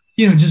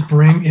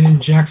it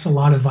injects a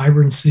lot of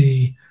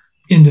vibrancy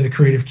into the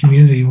creative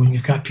community when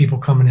you've got people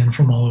coming in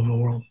from all over the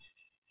world.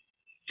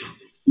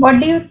 What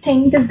do you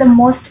think is the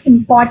most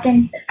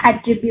important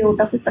attribute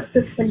of a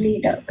successful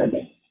leader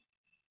today?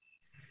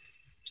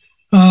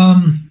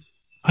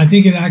 I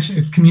think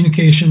it's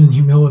communication and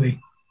humility.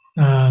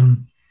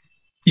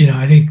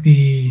 I think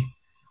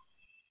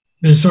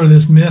there's sort of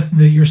this myth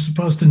that you're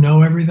supposed to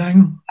know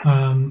everything,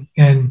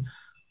 and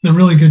the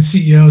really good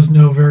CEOs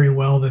know very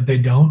well that they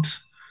don't.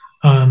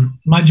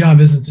 My job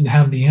isn't to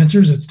have the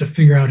answers, it's to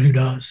figure out who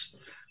does,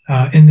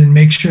 and then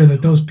make sure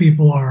that those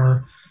people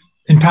are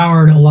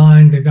empowered,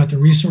 aligned, they've got the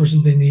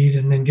resources they need,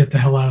 and then get the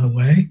hell out of the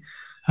way.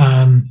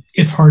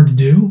 It's hard to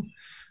do,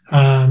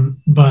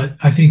 but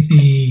I think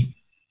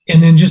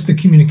and then just the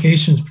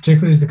communications,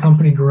 particularly as the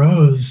company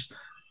grows,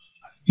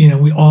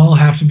 we all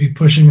have to be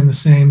pushing in the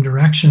same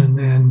direction.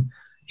 And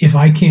if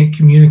I can't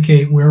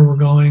communicate where we're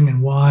going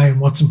and why and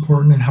what's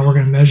important and how we're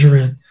going to measure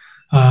it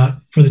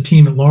for the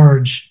team at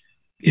large,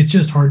 it's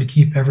just hard to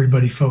keep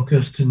everybody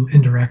focused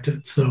and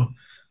directed. So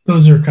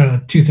those are kind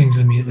of two things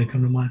that immediately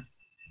come to mind.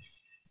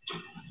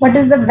 What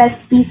is the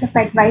best piece of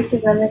advice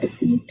you've ever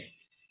received?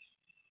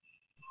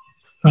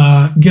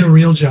 Get a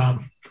real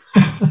job.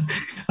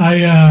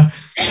 I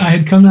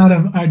had come out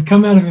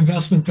of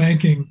investment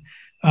banking,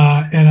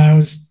 and I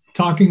was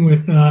talking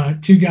with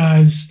two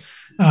guys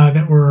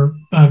that were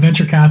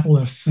venture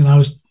capitalists, and I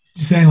was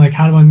saying, like,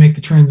 how do I make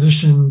the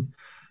transition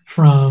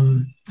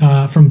from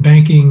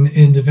banking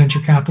into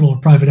venture capital or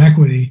private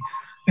equity?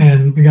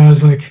 And the guy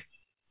was like,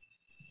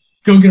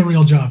 go get a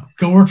real job,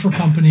 go work for a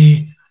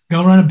company,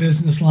 go run a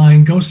business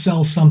line, go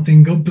sell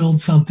something, go build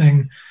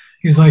something.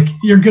 He's like,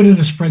 you're good at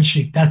a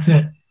spreadsheet, that's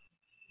it.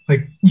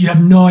 Like, you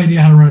have no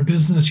idea how to run a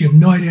business, you have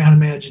no idea how to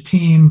manage a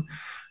team.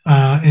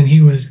 And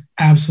he was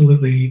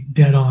absolutely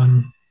dead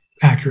on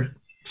accurate.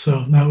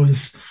 So that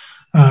was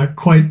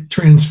quite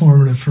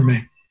transformative for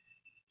me.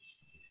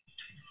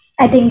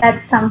 I think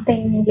that's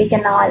something we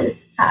can all,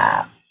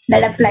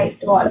 that applies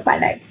to all of our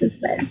lives as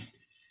well.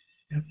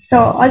 Yep.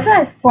 So also,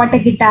 I spot a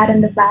guitar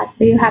in the back.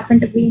 Do you happen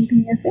to be into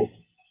music?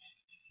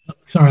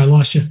 Sorry, I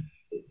lost you.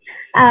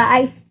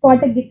 I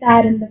spot a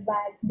guitar in the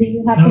back. Do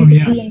you happen to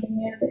be into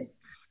music?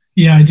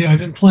 Yeah, I do. I've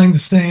been playing the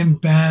same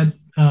bad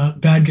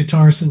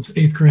guitar since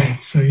eighth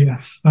grade. So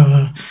yes,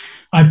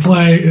 I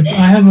play.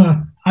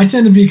 I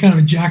tend to be kind of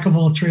a jack of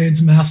all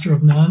trades, master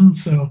of none.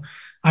 So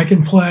I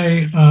can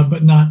play,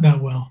 but not that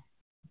well.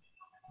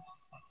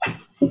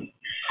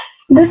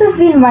 This has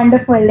been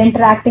wonderful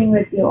interacting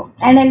with you,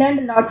 and I learned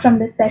a lot from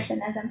this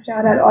session, as I'm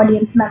sure our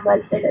audience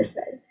members did as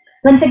well.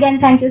 Once again,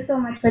 thank you so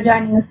much for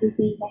joining us this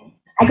evening.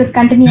 I could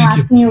continue Thank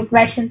you. asking you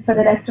questions for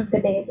the rest of the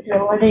day, but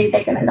we've already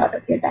taken a lot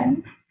of your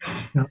time.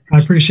 No, I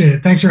appreciate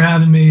it. Thanks for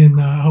having me,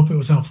 and I hope it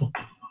was helpful.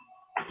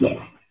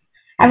 Yes.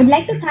 I would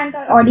like to thank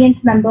our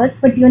audience members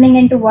for tuning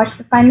in to watch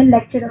the final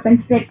lecture of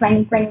Inspirit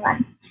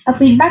 2021. A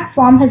feedback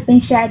form has been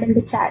shared in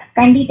the chat.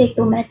 Kindly take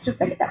 2 minutes to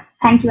fill it up.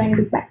 Thank you and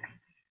be back.